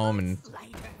go home and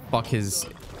fuck his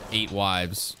 8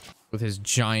 wives. with his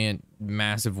giant,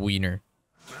 massive wiener.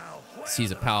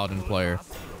 He's a paladin player,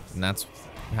 and that's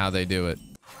how they do it.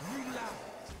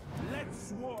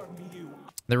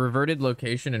 The reverted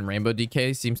location in Rainbow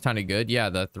DK seems kind of good. Yeah,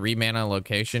 the 3 mana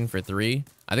location for 3.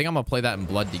 I think I'm gonna play that in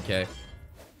Blood DK.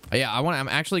 Yeah, I'm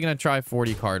actually gonna try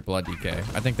 40 card Blood DK.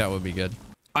 I think that would be good.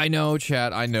 I know,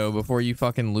 chat. I know. Before you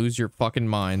fucking lose your fucking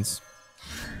minds.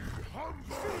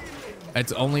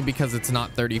 It's only because it's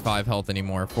not 35 health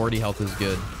anymore. 40 health is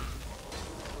good.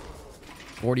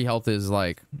 40 health is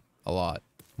like a lot.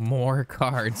 More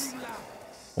cards.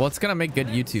 Well, it's gonna make good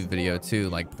YouTube video too.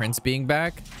 Like Prince being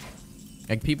back.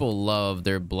 Like people love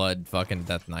their Blood fucking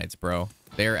Death Knights, bro.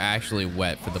 They're actually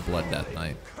wet for the Blood Death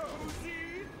Knight.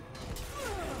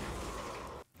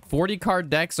 40 card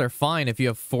decks are fine if you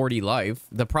have 40 life.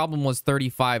 The problem was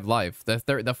 35 life.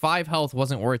 The 5 health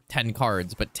wasn't worth 10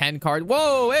 cards, but 10 cards.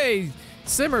 Whoa, hey,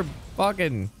 simmer,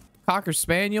 fucking Cocker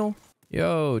Spaniel.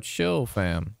 Yo, chill,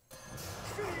 fam.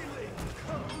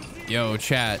 Yo,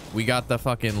 chat, we got the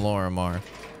fucking Lorimar.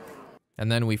 And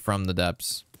then we from the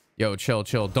depths. Yo, chill,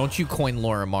 chill. Don't you coin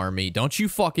Lorimar me. Don't you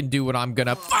fucking do what I'm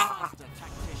gonna.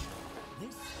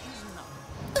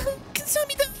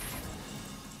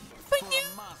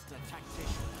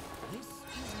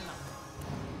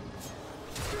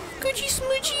 Coochie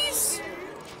smoochies.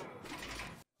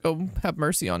 Oh, have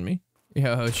mercy on me.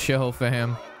 Yo, chill,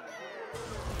 fam.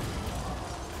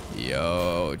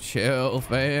 Yo, chill,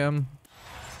 fam.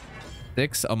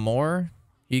 6 or more?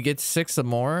 You get 6 or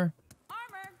more?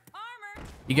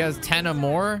 You guys 10 or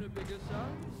more?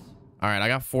 All right, I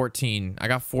got 14. I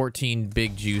got 14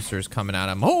 big juicers coming at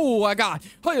him. Oh, I got.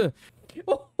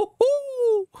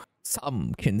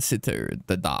 Some consider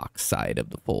the dark side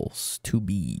of the Force to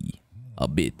be a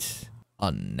bit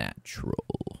unnatural.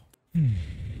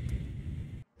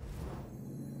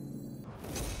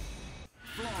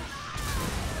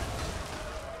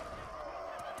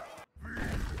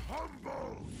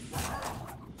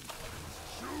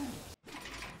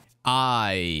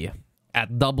 I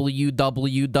at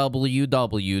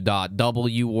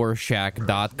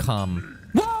www.warshack.com.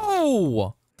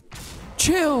 Whoa!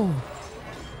 Chill.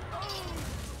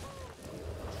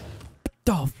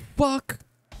 The fuck?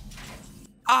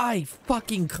 I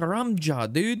fucking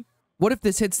karamja, dude. What if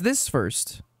this hits this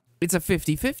first? It's a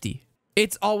 50-50.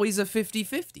 It's always a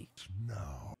 50-50.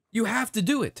 No. You have to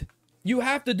do it. You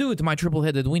have to do it to my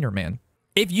triple-headed wiener, man.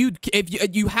 If you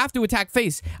have to attack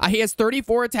face. He has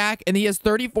 34 attack and he has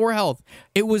 34 health.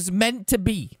 It was meant to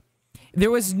be.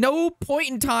 There was no point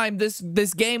in time this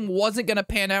game wasn't gonna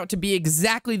pan out to be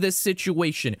exactly this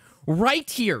situation. Right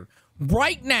here,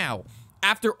 right now.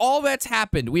 After all that's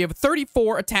happened, we have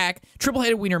 34 attack,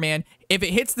 triple-headed wiener man. If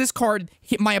it hits this card,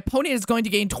 my opponent is going to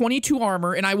gain 22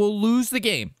 armor, and I will lose the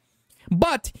game.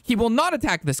 But he will not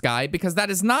attack this guy, because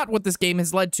that is not what this game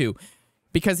has led to.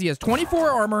 Because he has 24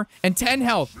 armor and 10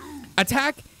 health.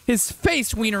 Attack his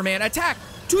face, wiener man. Attack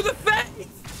to the face!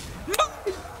 My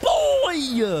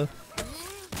boy!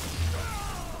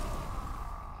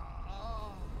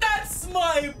 That's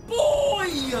my boy!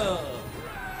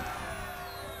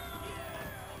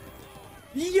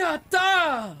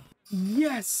 Yatta!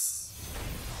 Yes!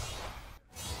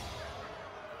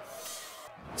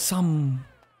 Some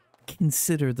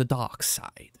consider the dark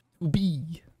side to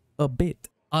be a bit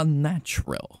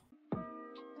unnatural.